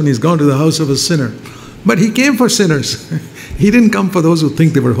 Verse 7, he's gone to the house of a sinner. But he came for sinners. He didn't come for those who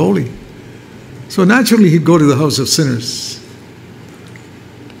think they were holy. So naturally, he'd go to the house of sinners.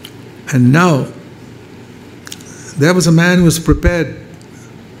 And now, there was a man who was prepared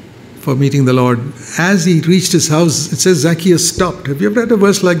for meeting the Lord. As he reached his house, it says Zacchaeus stopped. Have you ever read a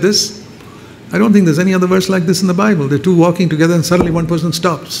verse like this? I don't think there's any other verse like this in the Bible. They're two walking together and suddenly one person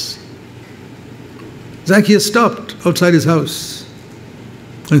stops. Zacchaeus stopped outside his house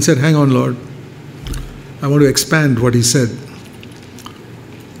and said, hang on, Lord. I want to expand what he said.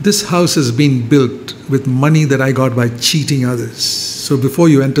 This house has been built with money that I got by cheating others. So before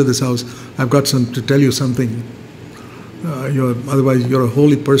you enter this house, I've got to tell you something. Otherwise, you're a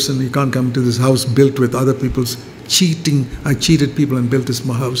holy person. You can't come to this house built with other people's cheating. I cheated people and built this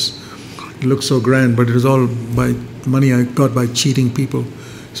house. It looks so grand, but it was all by money I got by cheating people.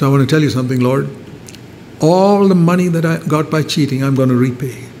 So I want to tell you something, Lord. All the money that I got by cheating, I'm going to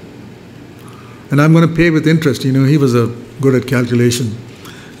repay. And I'm going to pay with interest. You know, he was good at calculation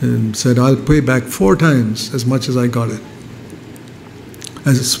and said, I'll pay back 4 times as much as I got it.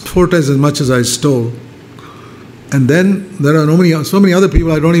 4 times as much as I stole. And then there are so many other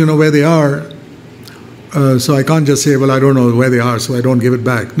people, I don't even know where they are. So I can't just say, well, I don't know where they are, so I don't give it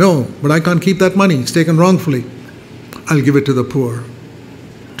back. No, but I can't keep that money. It's taken wrongfully. I'll give it to the poor.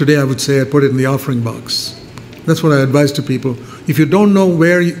 Today I would say I put it in the offering box. That's what I advise to people. If you don't know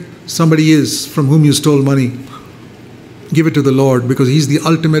where somebody is from whom you stole money, give it to the Lord because He's the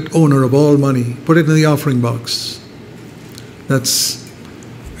ultimate owner of all money. Put it in the offering box. That's,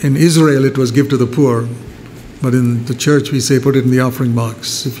 in Israel it was give to the poor, but in the church we say put it in the offering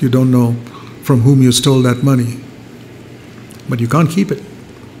box if you don't know from whom you stole that money. But you can't keep it.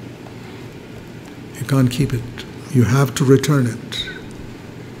 You can't keep it. You have to return it.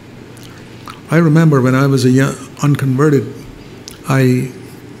 I remember when I was a young, unconverted, I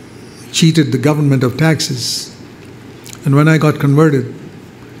cheated the government of taxes. And when I got converted,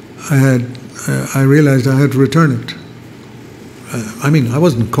 I realized I had to return it. I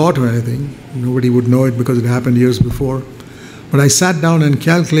wasn't caught or anything. Nobody would know it because it happened years before. But I sat down and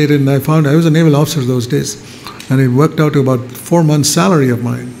calculated, and I found I was a naval officer those days, and it worked out to about 4 months' salary of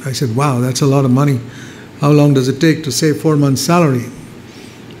mine. I said, wow, that's a lot of money. How long does it take to save 4 months' salary?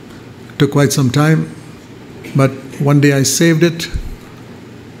 It took quite some time, but one day I saved it,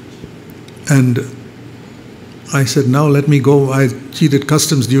 and I said, now let me go. I cheated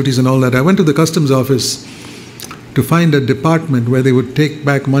customs duties and all that. I went to the customs office to find a department where they would take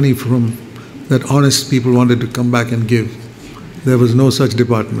back money from that honest people wanted to come back and give. There was no such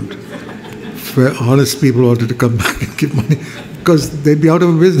department where honest people wanted to come back and give money because they'd be out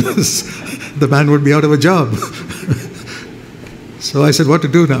of business. The man would be out of a job. So I said, what to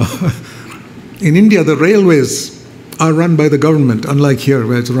do now? In India, the railways are run by the government, unlike here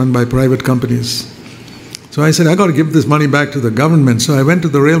where it's run by private companies. So I said, I got to give this money back to the government. So I went to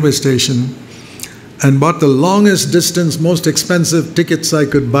the railway station and bought the longest distance, most expensive tickets I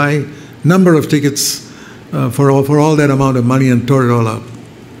could buy, number of tickets for all that amount of money, and tore it all up.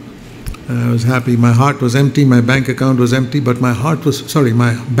 And I was happy. My heart was empty, my bank account was empty, but my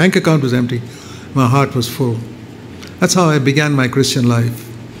bank account was empty, my heart was full. That's how I began my Christian life.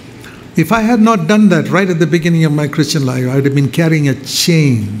 If I had not done that right at the beginning of my Christian life, I would have been carrying a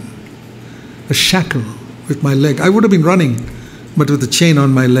chain, a shackle with my leg. I would have been running, but with a chain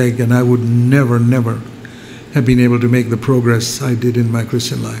on my leg, and I would never have been able to make the progress I did in my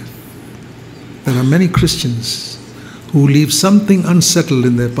Christian life. There are many Christians who leave something unsettled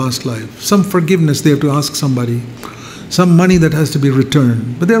in their past life, some forgiveness they have to ask somebody, some money that has to be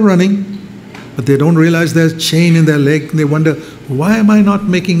returned, but they're running, but they don't realize there's a chain in their leg, and they wonder, why am I not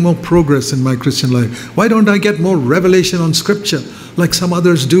making more progress in my Christian life? Why don't I get more revelation on Scripture like some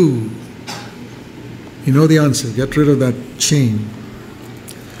others do? You know the answer. Get rid of that chain.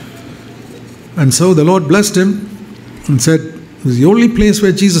 And so the Lord blessed him and said, it was the only place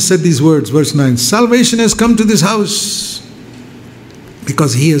where Jesus said these words, verse 9, salvation has come to this house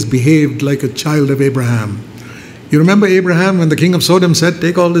because he has behaved like a child of Abraham. You remember Abraham when the king of Sodom said,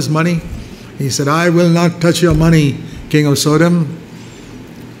 take all this money? He said, I will not touch your money, king of Sodom.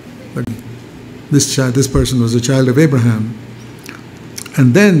 But this person was a child of Abraham.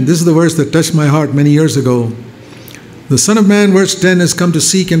 And then, this is the verse that touched my heart many years ago. The Son of Man, verse 10, has come to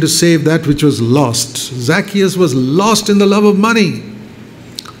seek and to save that which was lost. Zacchaeus was lost in the love of money,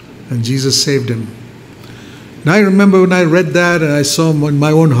 and Jesus saved him. And I remember when I read that and I saw in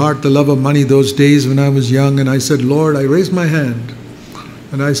my own heart the love of money those days when I was young, and I said, Lord, I raised my hand.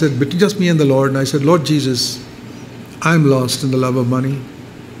 And I said, but just me and the Lord. And I said, Lord Jesus, I'm lost in the love of money.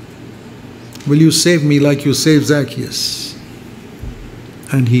 Will you save me like you saved Zacchaeus?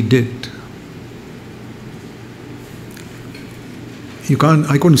 And he did.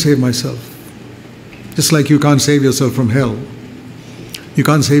 I couldn't save myself. Just like you can't save yourself from hell. You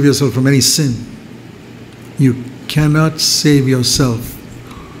can't save yourself from any sin. You cannot save yourself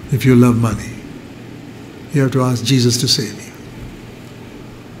if you love money. You have to ask Jesus to save you.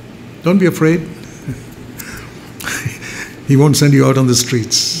 Don't be afraid. He won't send you out on the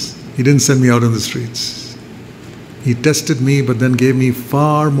streets. He didn't send me out on the streets. He tested me, but then gave me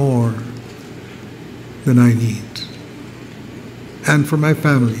far more than I need. And for my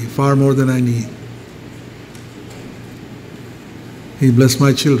family, far more than I need. He blessed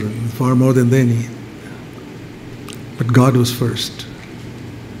my children far more than they need. But God was first.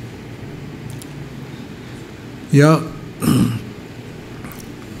 Yeah.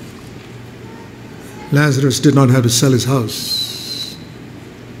 Lazarus did not have to sell his house,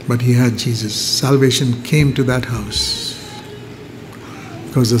 but he had Jesus. Salvation came to that house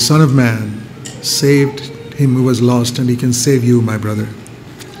because the Son of Man saved him who was lost, and he can save you, my brother,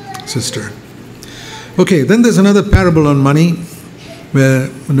 sister. Okay, then there's another parable on money where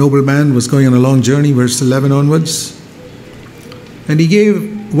a nobleman was going on a long journey, verse 11 onwards. And he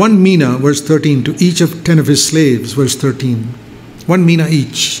gave 1 mina, verse 13, to each of 10 of his slaves, verse 13. 1 mina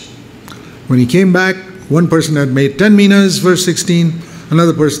each. When he came back, one person had made 10 minas, verse 16.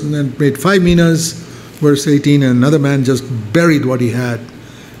 Another person had made 5 minas, verse 18. And another man just buried what he had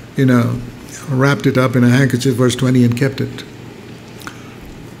in a wrapped it up in a handkerchief, verse 20, and kept it.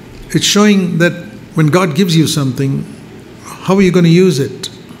 It's showing that when God gives you something, how are you going to use it?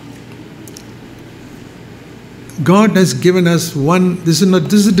 God has given us one. This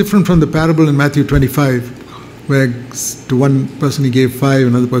is different from the parable in Matthew 25, where to one person he gave 5,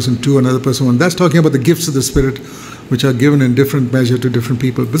 another person 2, another person 1. That's talking about the gifts of the Spirit, which are given in different measure to different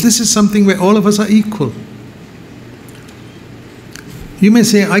people. But this is something where all of us are equal. You may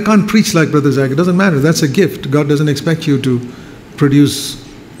say, I can't preach like Brother Zach. It doesn't matter. That's a gift. God doesn't expect you to produce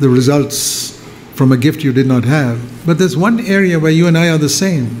the results from a gift you did not have. But there's one area where you and I are the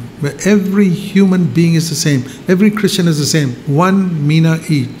same, where every human being is the same. Every Christian is the same. 1 mina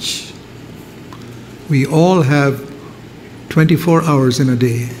each. We all have 24 hours in a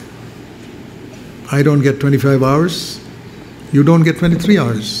day. I don't get 25 hours. You don't get 23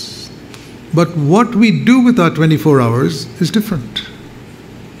 hours. But what we do with our 24 hours is different.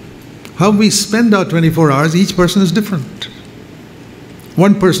 How we spend our 24 hours, each person is different.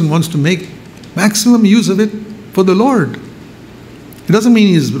 One person wants to make maximum use of it for the Lord. It doesn't mean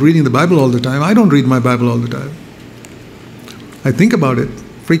he's reading the Bible all the time. I don't read my Bible all the time. I think about it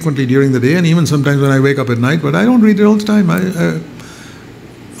frequently during the day and even sometimes when I wake up at night, but I don't read it all the time.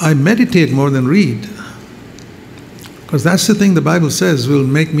 I meditate more than read. Because that's the thing the Bible says will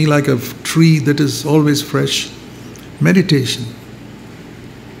make me like a tree that is always fresh. Meditation.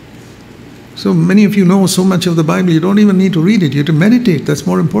 So many of you know so much of the Bible, you don't even need to read it. You have to meditate. That's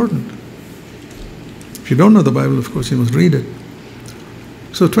more important. If you don't know the Bible, of course, you must read it.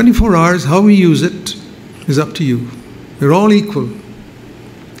 So 24 hours, how we use it is up to you. We're all equal.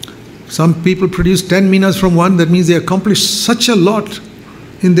 Some people produce 10 minas from one. That means they accomplish such a lot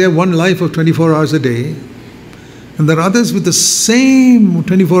in their one life of 24 hours a day. And there are others with the same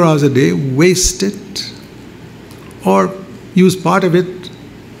 24 hours a day waste it or use part of it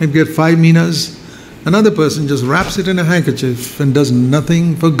and get 5 minas. Another person just wraps it in a handkerchief and does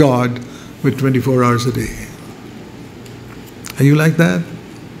nothing for God with 24 hours a day. Are you like that?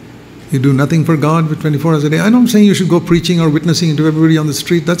 You do nothing for God with 24 hours a day? I'm not saying you should go preaching or witnessing to everybody on the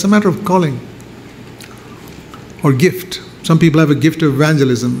street. That's a matter of calling or gift. Some people have a gift of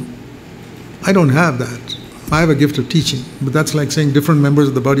evangelism. I don't have that. I have a gift of teaching. But that's like saying different members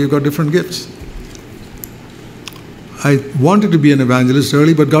of the body have got different gifts. I wanted to be an evangelist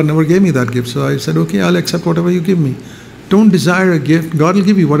early, but God never gave me that gift. So I said, okay, I'll accept whatever you give me. Don't desire a gift. God will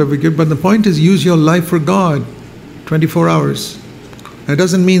give you whatever gift. But the point is, use your life for God 24 hours. That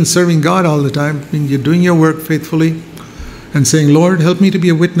doesn't mean serving God all the time. It means you're doing your work faithfully and saying, Lord, help me to be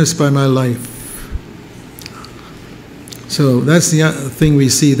a witness by my life. So that's the thing we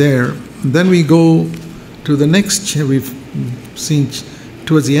see there. Then we go to the next, we've seen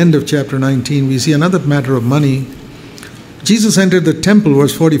towards the end of chapter 19, we see another matter of money. Jesus entered the temple,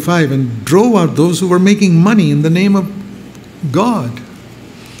 verse 45, and drove out those who were making money in the name of God.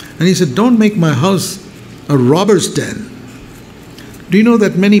 And he said, don't make my house a robber's den. Do you know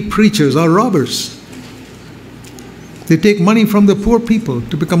that many preachers are robbers? They take money from the poor people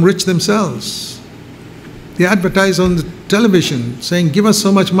to become rich themselves. They advertise on the television saying, give us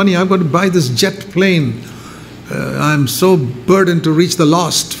so much money, I've got to buy this jet plane. I'm so burdened to reach the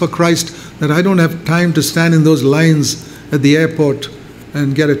lost for Christ that I don't have time to stand in those lines at the airport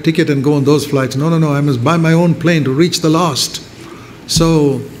and get a ticket and go on those flights. No, I must buy my own plane to reach the lost.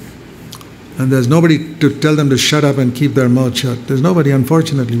 So, and there's nobody to tell them to shut up and keep their mouth shut. There's nobody,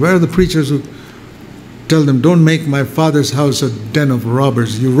 unfortunately. Where are the preachers who tell them, don't make my Father's house a den of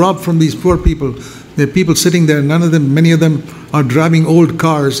robbers? You rob from these poor people. There are people sitting there, many of them are driving old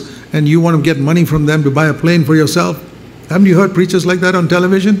cars, and you want to get money from them to buy a plane for yourself. Haven't you heard preachers like that on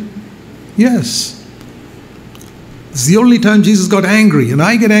television? Yes. It's the only time Jesus got angry, and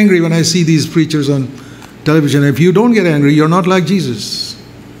I get angry when I see these preachers on television. If you don't get angry, you're not like Jesus.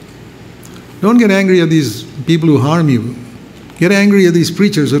 Don't get angry at these people who harm you. Get angry at these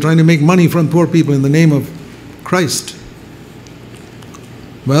preachers who are trying to make money from poor people in the name of Christ.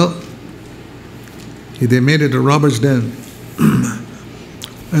 Well, they made it a robber's den.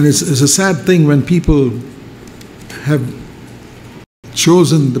 And it's a sad thing when people have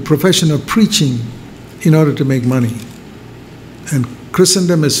chosen the profession of preaching in order to make money. And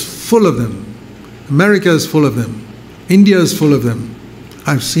Christendom is full of them. America is full of them. India is full of them.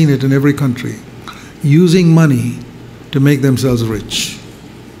 I've seen it in every country. Using money to make themselves rich.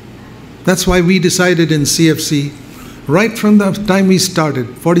 That's why we decided in CFC, right from the time we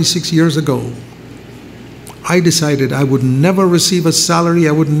started, 46 years ago, I decided I would never receive a salary.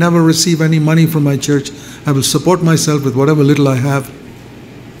 I would never receive any money from my church. I will support myself with whatever little I have.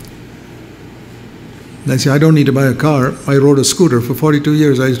 I say, I don't need to buy a car. I rode a scooter. For 42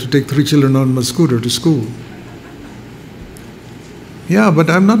 years, I used to take 3 children on my scooter to school. Yeah, but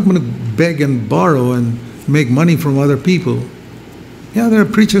I'm not going to beg and borrow and make money from other people. Yeah, there are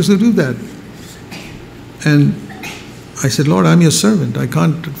preachers who do that. And I said, Lord, I'm your servant. I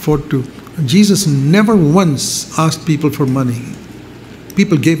can't afford to. Jesus never once asked people for money.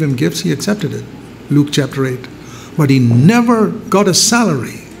 People gave him gifts, he accepted it. Luke chapter 8. But he never got a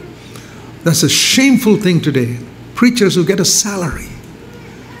salary. That's a shameful thing today. Preachers who get a salary.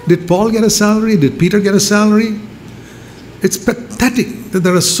 Did Paul get a salary? Did Peter get a salary? It's pathetic that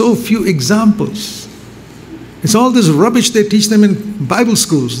there are so few examples. It's all this rubbish they teach them in Bible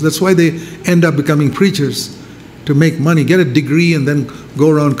schools. That's why they end up becoming preachers, to make money, get a degree, and then go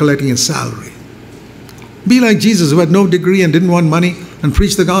around collecting a salary. Be like Jesus, who had no degree and didn't want money, and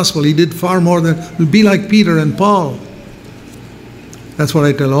preach the gospel. He did far more than. Be like Peter and Paul. That's what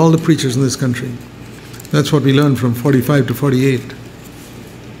I tell all the preachers in this country. That's what we learned from 45 to 48.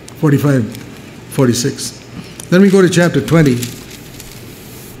 45, 46. Then we go to chapter 20.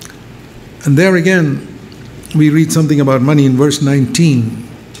 And there again, we read something about money in verse 19.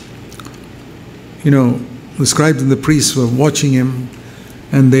 You know, the scribes and the priests were watching him,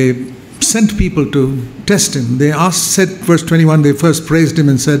 and they sent people to test him. They said, verse 21, they first praised him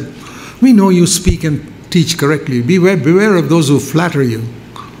and said, we know you speak and teach correctly. Beware of those who flatter you.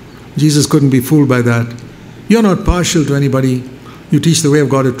 Jesus couldn't be fooled by that. You're not partial to anybody. You teach the way of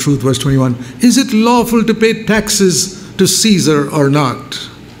God at truth. Verse 21, is it lawful to pay taxes to Caesar or not?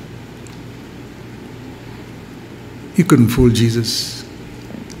 You couldn't fool Jesus.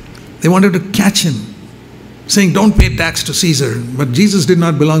 They wanted to catch him, saying, don't pay tax to Caesar. But Jesus did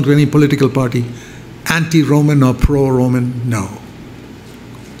not belong to any political party, anti-Roman or pro-Roman, no.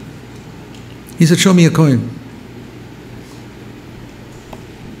 He said, show me a coin.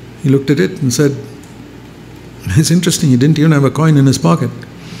 He looked at it and said, it's interesting, he didn't even have a coin in his pocket.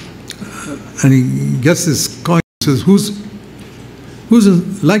 And he gets this coin, says, whose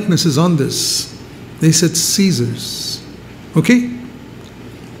likeness is on this? They said, Caesar's. Okay?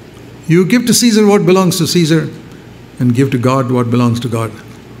 You give to Caesar what belongs to Caesar, and give to God what belongs to God.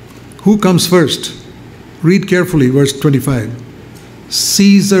 Who comes first? Read carefully, verse 25.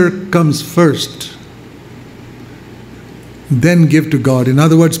 Caesar comes first. Then give to God. In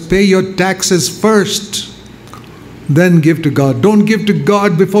other words, pay your taxes first. Then give to God. Don't give to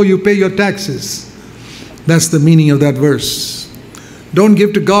God before you pay your taxes. That's the meaning of that verse. Don't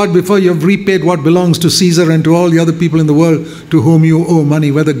give to God before you have repaid what belongs to Caesar and to all the other people in the world to whom you owe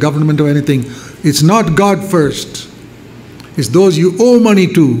money, whether government or anything. It's not God first. It's those you owe money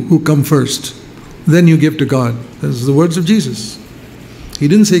to who come first. Then you give to God. Those are the words of Jesus. He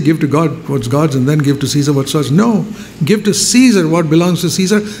didn't say give to God what's God's and then give to Caesar what's yours. No, give to Caesar what belongs to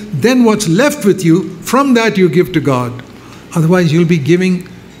Caesar. Then what's left with you, from that you give to God. Otherwise you'll be giving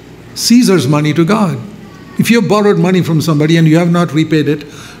Caesar's money to God. If you have borrowed money from somebody and you have not repaid it,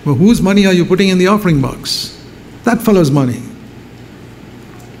 well, whose money are you putting in the offering box? That fellow's money.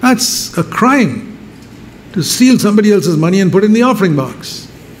 That's a crime, to steal somebody else's money and put it in the offering box.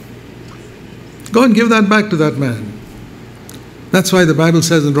 Go and give that back to that man. That's why the Bible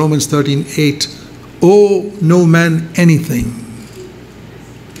says in Romans 13:8, owe no man anything.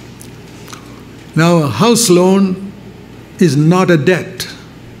 Now, a house loan is not a debt,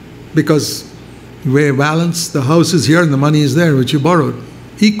 because you weigh a balance, the house is here and the money is there, which you borrowed.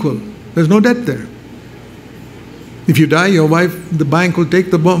 Equal. There's no debt there. If you die, your wife, the bank will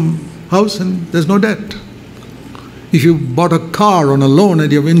take the house and there's no debt. If you bought a car on a loan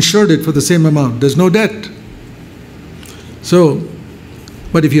and you've insured it for the same amount, there's no debt. So,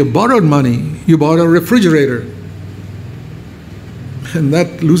 but if you borrowed money, you bought a refrigerator, and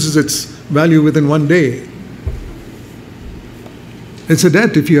that loses its value within one day. It's a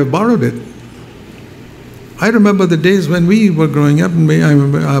debt if you have borrowed it. I remember the days when we were growing up, and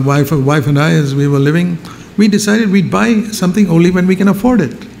our wife and I, as we were living, we decided we'd buy something only when we can afford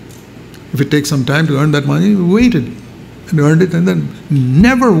it. If it takes some time to earn that money, we waited and earned it, and then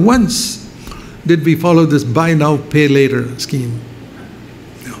never once did we follow this buy now, pay later scheme.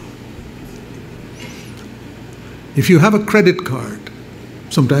 No. If you have a credit card,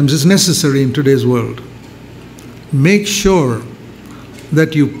 sometimes it's necessary in today's world, make sure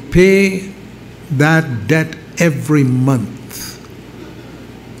that you pay that debt every month.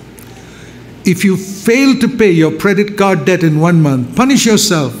 If you fail to pay your credit card debt in 1 month, punish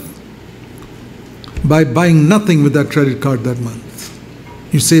yourself by buying nothing with that credit card that month.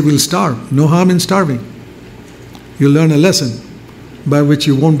 You say, we'll starve. No harm in starving. You'll learn a lesson by which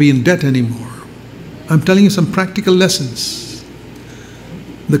you won't be in debt anymore. I'm telling you some practical lessons.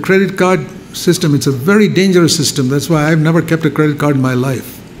 The credit card system. It's a very dangerous system. That's why I've never kept a credit card in my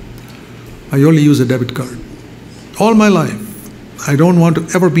life. I only use a debit card. All my life. I don't want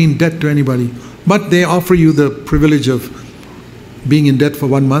to ever be in debt to anybody. But they offer you the privilege of being in debt for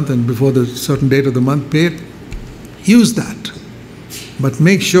 1 month, and before the certain date of the month, pay it. Use that. But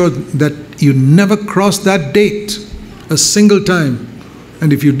make sure that you never cross that date a single time.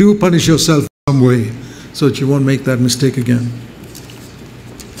 And if you do, punish yourself some way so that you won't make that mistake again.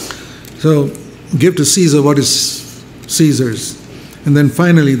 So, give to Caesar what is Caesar's. And then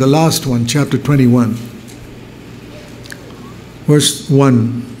finally, the last one, chapter 21. Verse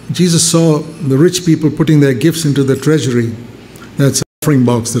 1. Jesus saw the rich people putting their gifts into the treasury. That's an offering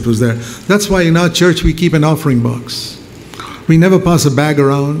box that was there. That's why in our church we keep an offering box. We never pass a bag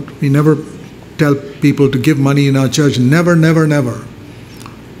around. We never tell people to give money in our church. Never, never, never.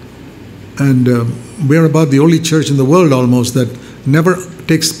 And we're about the only church in the world almost that never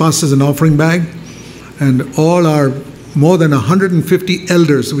passes an offering bag. And all our more than 150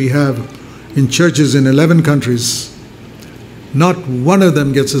 elders we have in churches in 11 countries, not one of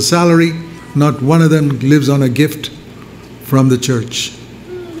them gets a salary, not one of them lives on a gift from the church.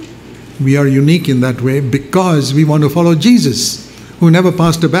 We are unique in that way because we want to follow Jesus, who never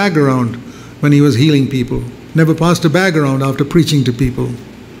passed a bag around when he was healing people, never passed a bag around after preaching to people.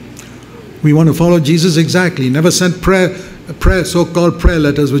 We want to follow Jesus exactly, never sent so-called prayer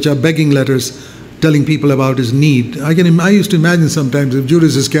letters, which are begging letters, telling people about his need. I used to imagine sometimes if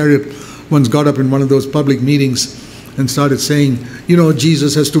Judas Iscariot once got up in one of those public meetings and started saying, you know,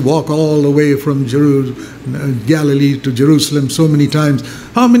 Jesus has to walk all the way from Galilee to Jerusalem so many times.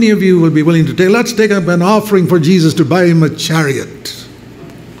 How many of you will be willing to let's take up an offering for Jesus to buy him a chariot?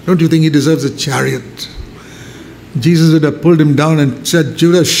 Don't you think he deserves a chariot? Jesus would have pulled him down and said,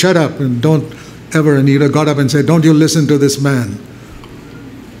 Judas, shut up and don't ever. And he would have got up and said, don't you listen to this man.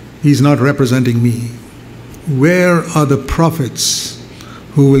 He's not representing me. Where are the prophets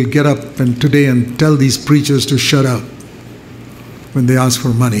who will get up and today and tell these preachers to shut up when they ask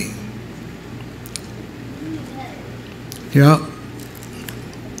for money? Yeah,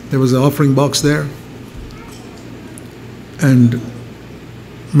 there was an offering box there, and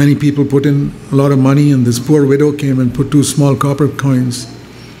many people put in a lot of money, and this poor widow came and put 2 small copper coins.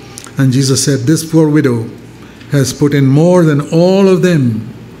 And Jesus said, this poor widow has put in more than all of them.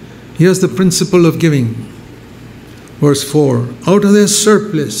 Here's the principle of giving. Verse 4, out of their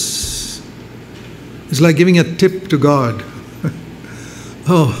surplus. It's like giving a tip to God.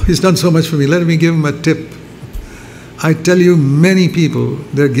 Oh, he's done so much for me. Let me give him a tip. I tell you, many people,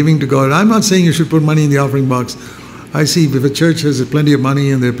 they're giving to God. I'm not saying you should put money in the offering box. I see if a church has plenty of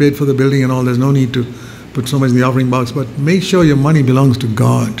money and they're paid for the building and all, there's no need to put so much in the offering box. But make sure your money belongs to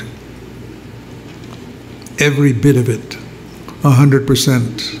God. Every bit of it.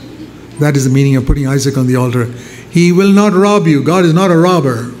 100%. That is the meaning of putting Isaac on the altar. He will not rob you. God is not a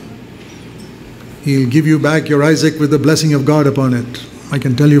robber. He'll give you back your Isaac with the blessing of God upon it. I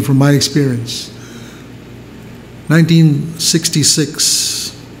can tell you from my experience.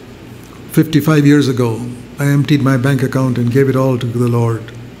 1966, 55 years ago, I emptied my bank account and gave it all to the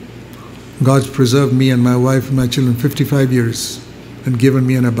Lord. God's preserved me and my wife and my children 55 years and given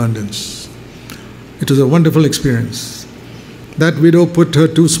me an abundance. It was a wonderful experience. That widow put her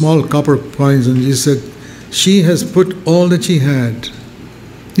 2 small copper coins, and she said, she has put all that she had.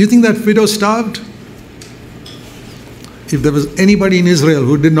 Do you think that widow starved? If there was anybody in Israel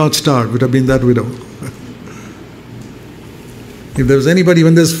who did not starve, it would have been that widow. If there was anybody,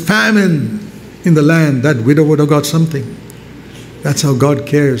 when there's famine in the land, that widow would have got something. That's how God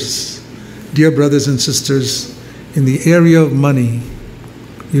cares. Dear brothers and sisters, in the area of money,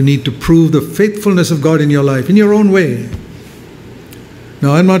 you need to prove the faithfulness of God in your life, in your own way.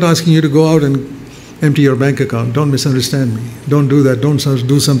 Now, I'm not asking you to go out and empty your bank account. Don't misunderstand me. Don't do that. Don't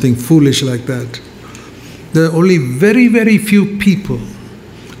do something foolish like that. There are only very, very few people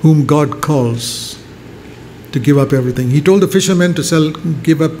whom God calls to give up everything. He told the fishermen to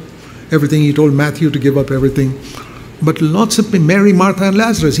give up everything. He told Matthew to give up everything. But lots of people, Mary, Martha, and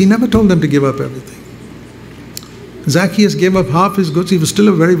Lazarus, he never told them to give up everything. Zacchaeus gave up half his goods. He was still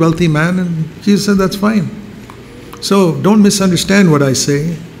a very wealthy man, and Jesus said, that's fine. So don't misunderstand what I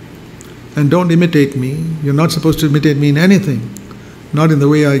say, and don't imitate me. You're not supposed to imitate me in anything, not in the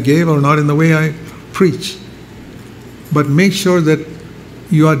way I gave or not in the way I preach. But make sure that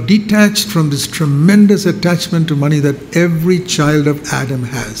you are detached from this tremendous attachment to money that every child of Adam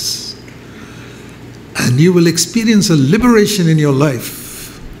has. And you will experience a liberation in your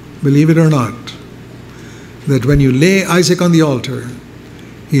life, believe it or not, that when you lay Isaac on the altar,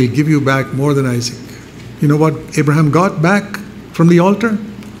 he'll give you back more than Isaac. You know what Abraham got back from the altar?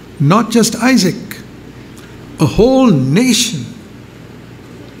 Not just Isaac, a whole nation.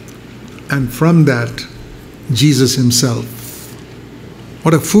 And from that, Jesus himself.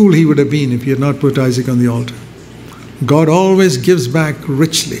 What a fool he would have been if he had not put Isaac on the altar. God always gives back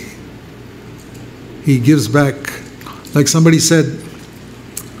richly. He gives back, like somebody said,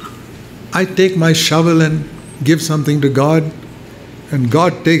 I take my shovel and give something to God, and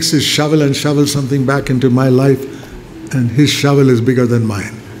God takes his shovel and shovels something back into my life, and his shovel is bigger than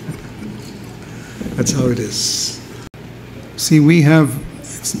mine. That's how it is. See,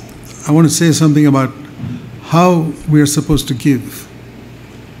 I want to say something about how we are supposed to give.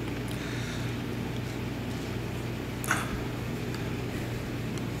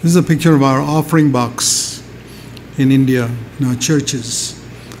 This is a picture of our offering box in India, in our churches.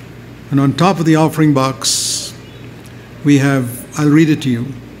 And on top of the offering box, we have, I'll read it to you.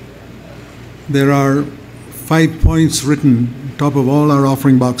 There are 5 points written on top of all our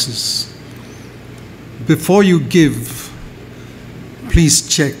offering boxes. Before you give, please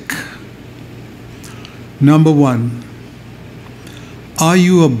check. Number 1, are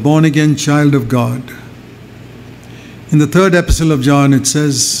you a born-again child of God? In the 3rd epistle of John, it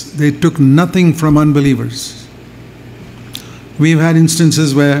says, they took nothing from unbelievers. We've had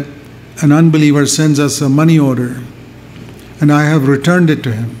instances where an unbeliever sends us a money order, and I have returned it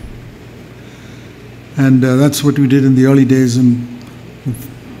to him. And that's what we did in the early days, and the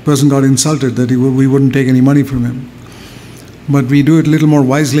person got insulted that we wouldn't take any money from him. But we do it a little more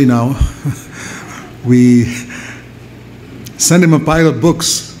wisely now. We send him a pile of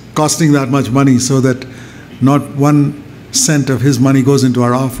books costing that much money so that not 1 cent of his money goes into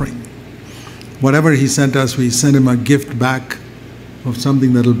our offering. Whatever he sent us, we send him a gift back of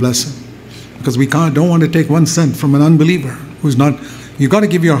something that will bless him. Because we don't want to take 1 cent from an unbeliever who's not. You've got to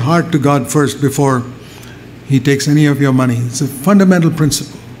give your heart to God first before he takes any of your money. It's a fundamental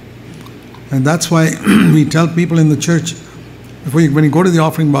principle. And that's why we tell people in the church, when you go to the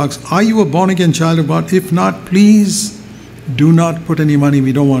offering box, are you a born-again child of God? If not, please do not put any money.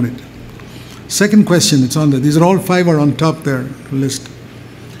 We don't want it. Second question, it's on there. These are all 5 are on top there, list.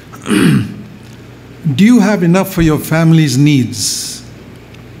 Do you have enough for your family's needs?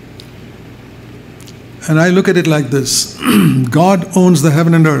 And I look at it like this. God owns the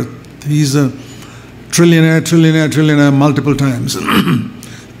heaven and earth. He's a trillionaire multiple times.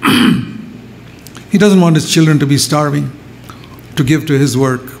 He doesn't want his children to be starving to give to his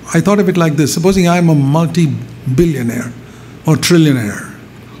work. I thought of it like this. Supposing I'm a multi-billionaire or trillionaire,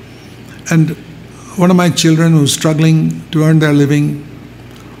 and one of my children who's struggling to earn their living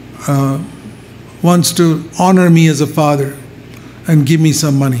wants to honor me as a father and give me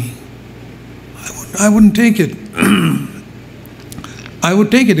some money. I wouldn't take it. I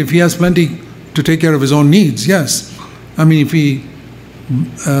would take it if he has plenty to take care of his own needs, yes. I mean, if he...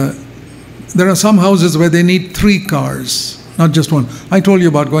 there are some houses where they need 3 cars, not just 1. I told you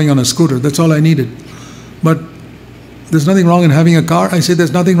about going on a scooter. That's all I needed. But there's nothing wrong in having a car. I say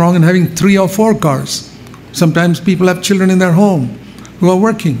there's nothing wrong in having 3 or 4 cars. Sometimes people have children in their home who are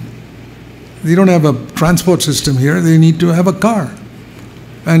working. They don't have a transport system here. They need to have a car.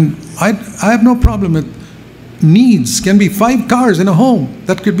 And I have no problem with needs. Can be 5 cars in a home.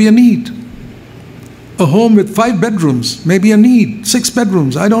 That could be a need. A home with 5 bedrooms may be a need. 6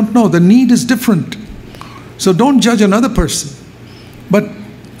 bedrooms, I don't know. The need is different. So don't judge another person. But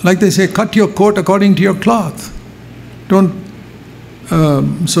like they say, cut your coat according to your cloth. Don't.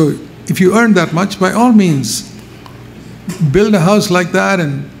 So if you earn that much, by all means, build a house like that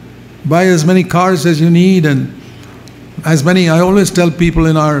and buy as many cars as you need, and as many. I always tell people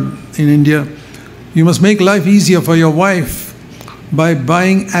in India, you must make life easier for your wife by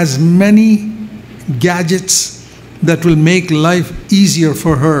buying as many gadgets that will make life easier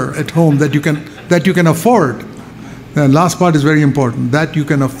for her at home that you can afford. The last part is very important, that you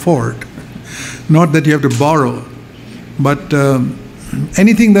can afford, not that you have to borrow, but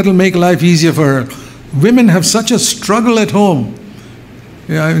anything that will make life easier for her. Women have such a struggle at home.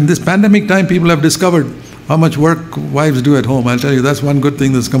 In this pandemic time, people have discovered how much work wives do at home. I'll tell you, that's one good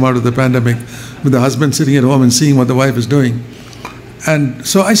thing that's come out of the pandemic, with the husband sitting at home and seeing what the wife is doing. And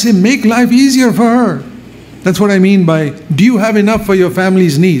so I say, make life easier for her. That's what I mean by, do you have enough for your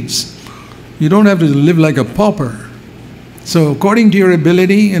family's needs? You don't have to live like a pauper. So according to your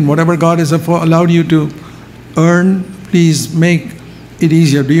ability and whatever God has allowed you to earn, please make it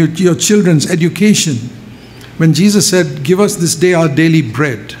easier. Your children's education. When Jesus said, give us this day our daily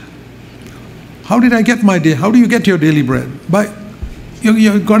bread. How did I get my day? How do you get your daily bread?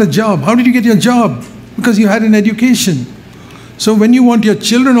 You got a job. How did you get your job? Because you had an education. So when you want your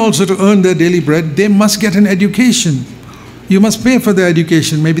children also to earn their daily bread, they must get an education. You must pay for their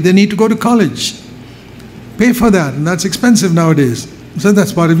education. Maybe they need to go to college. Pay for that, and that's expensive nowadays. So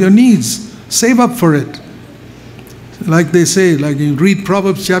that's part of your needs. Save up for it. Like they say, like you read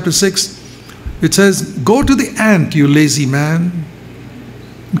Proverbs chapter 6, it says, "Go to the ant, you lazy man,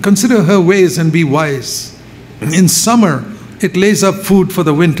 and consider her ways and be wise. In summer, it lays up food for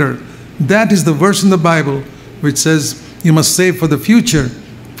the winter." That is the verse in the Bible which says you must save for the future,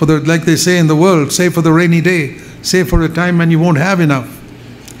 for the, like they say in the world, save for the rainy day, save for a time when you won't have enough,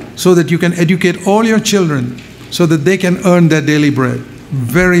 so that you can educate all your children, so that they can earn their daily bread.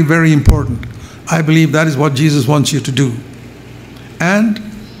 Very, very important. I believe that is what Jesus wants you to do. And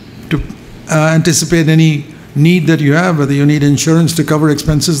to anticipate any need that you have, whether you need insurance to cover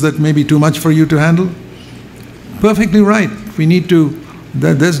expenses that may be too much for you to handle. Perfectly right. We need to,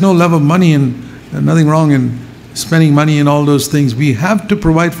 there's no love of money and nothing wrong in spending money in all those things. We have to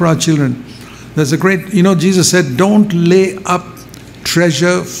provide for our children. There's a great, Jesus said, don't lay up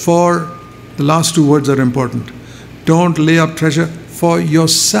treasure for, the last two words are important. Don't lay up treasure for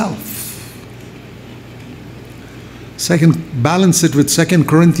yourself. Balance it with 2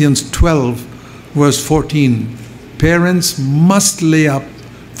 Corinthians 12, verse 14. Parents must lay up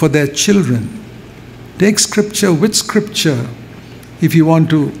for their children. Take scripture with scripture if you want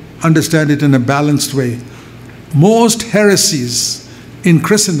to understand it in a balanced way. Most heresies in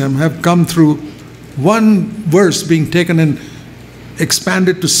Christendom have come through one verse being taken and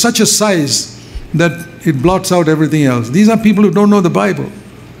expanded to such a size that it blots out everything else. These are people who don't know the Bible.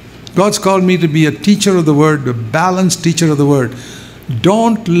 God's called me to be a teacher of the Word, a balanced teacher of the Word.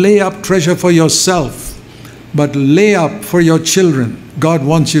 Don't lay up treasure for yourself, but lay up for your children. God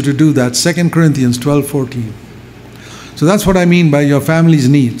wants you to do that. 2 Corinthians 12:14. So that's what I mean by your family's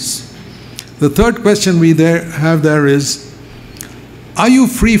needs. The third question we have there is, are you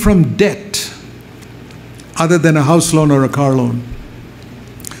free from debt other than a house loan or a car loan?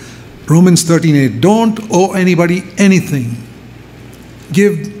 Romans 13:8. Don't owe anybody anything.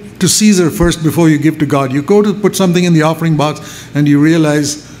 Give to Caesar first before you give to God. You go to put something in the offering box and you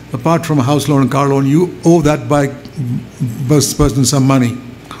realize, apart from a house loan and car loan, you owe that person some money.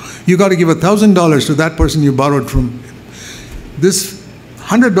 You got to give $1,000 to that person you borrowed from. This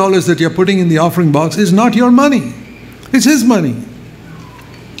 $100 that you're putting in the offering box is not your money. It's his money.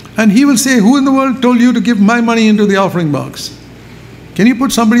 And he will say, who in the world told you to give my money into the offering box? Can you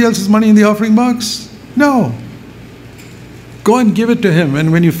put somebody else's money in the offering box? No. Go and give it to him,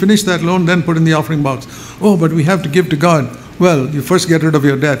 and when you finish that loan, then put in the offering box. Oh, but we have to give to God. Well, you first get rid of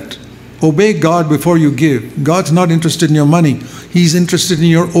your debt. Obey God before you give. God's not interested in your money. He's interested in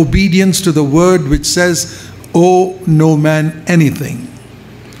your obedience to the word which says, owe no man anything.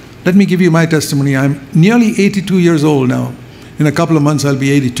 Let me give you my testimony. I'm nearly 82 years old now. In a couple of months, I'll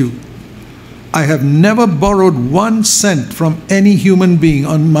be 82. I have never borrowed 1 cent from any human being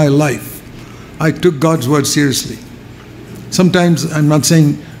on my life. I took God's word seriously. Sometimes, I'm not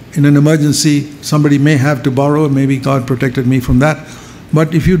saying in an emergency, somebody may have to borrow, maybe God protected me from that.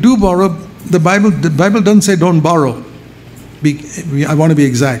 But if you do borrow, the Bible doesn't say don't borrow. I want to be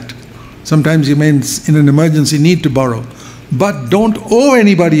exact. Sometimes you may, in an emergency, need to borrow. But don't owe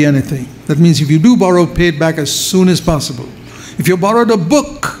anybody anything. That means if you do borrow, pay it back as soon as possible. If you borrowed a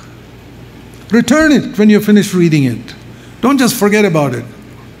book, return it when you're finished reading it. Don't just forget about it.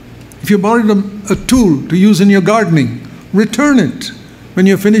 If you borrowed a tool to use in your gardening, return it when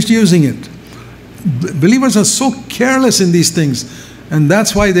you're finished using it. Believers are so careless in these things, and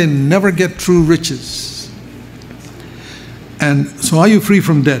that's why they never get true riches. And so, are you free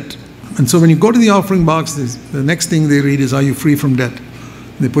from debt? And so when you go to the offering box, the next thing they read is, are you free from debt?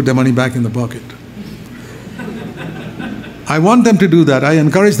 They put their money back in the pocket. I want them to do that. I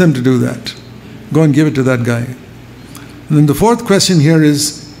encourage them to do that. Go and give it to that guy. And then the fourth question here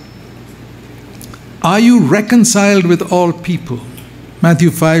is, are you reconciled with all people?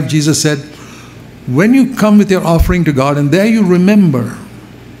 Matthew 5, Jesus said, when you come with your offering to God, and there you remember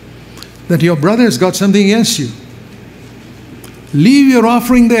that your brother has got something against you, leave your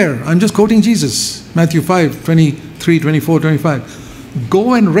offering there. I'm just quoting Jesus. Matthew 5, 23, 24, 25.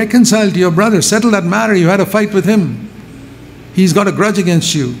 Go and reconcile to your brother. Settle that matter. You had a fight with him. He's got a grudge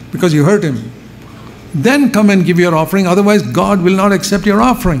against you because you hurt him. Then come and give your offering. Otherwise, God will not accept your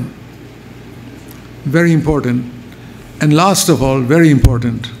offering. Very important. And last of all, very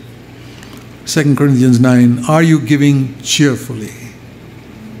important, 2 Corinthians 9, are you giving cheerfully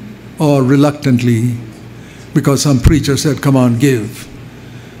or reluctantly because some preacher said, come on, give?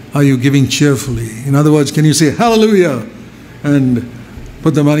 Are you giving cheerfully? In other words, can you say hallelujah and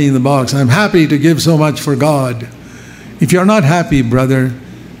put the money in the box? I'm happy to give so much for God. If you're not happy, brother,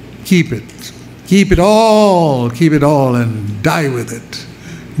 keep it. Keep it all, and die with it.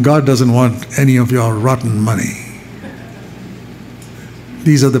 God doesn't want any of your rotten money.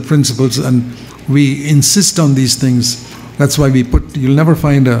 These are the principles, and we insist on these things. That's why you'll never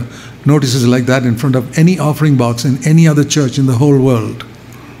find notices like that in front of any offering box in any other church in the whole world.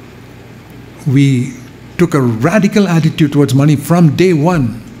 We took a radical attitude towards money from day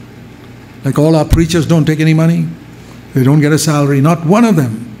one. Like all our preachers don't take any money. They don't get a salary. Not one of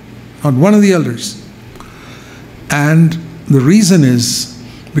them. Not one of the elders. And the reason is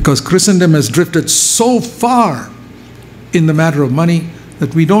because Christendom has drifted so far in the matter of money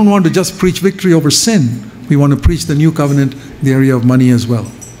that we don't want to just preach victory over sin. We want to preach the new covenant in the area of money as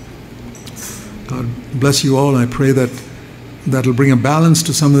well. God bless you all. I pray that that'll bring a balance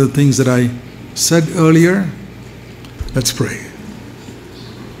to some of the things that I said earlier. Let's pray.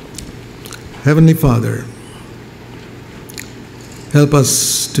 Heavenly Father, help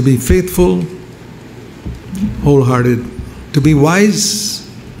us to be faithful, wholehearted, to be wise,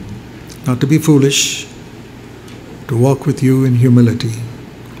 not to be foolish, to walk with you in humility.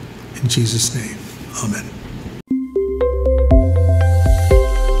 In Jesus' name, amen.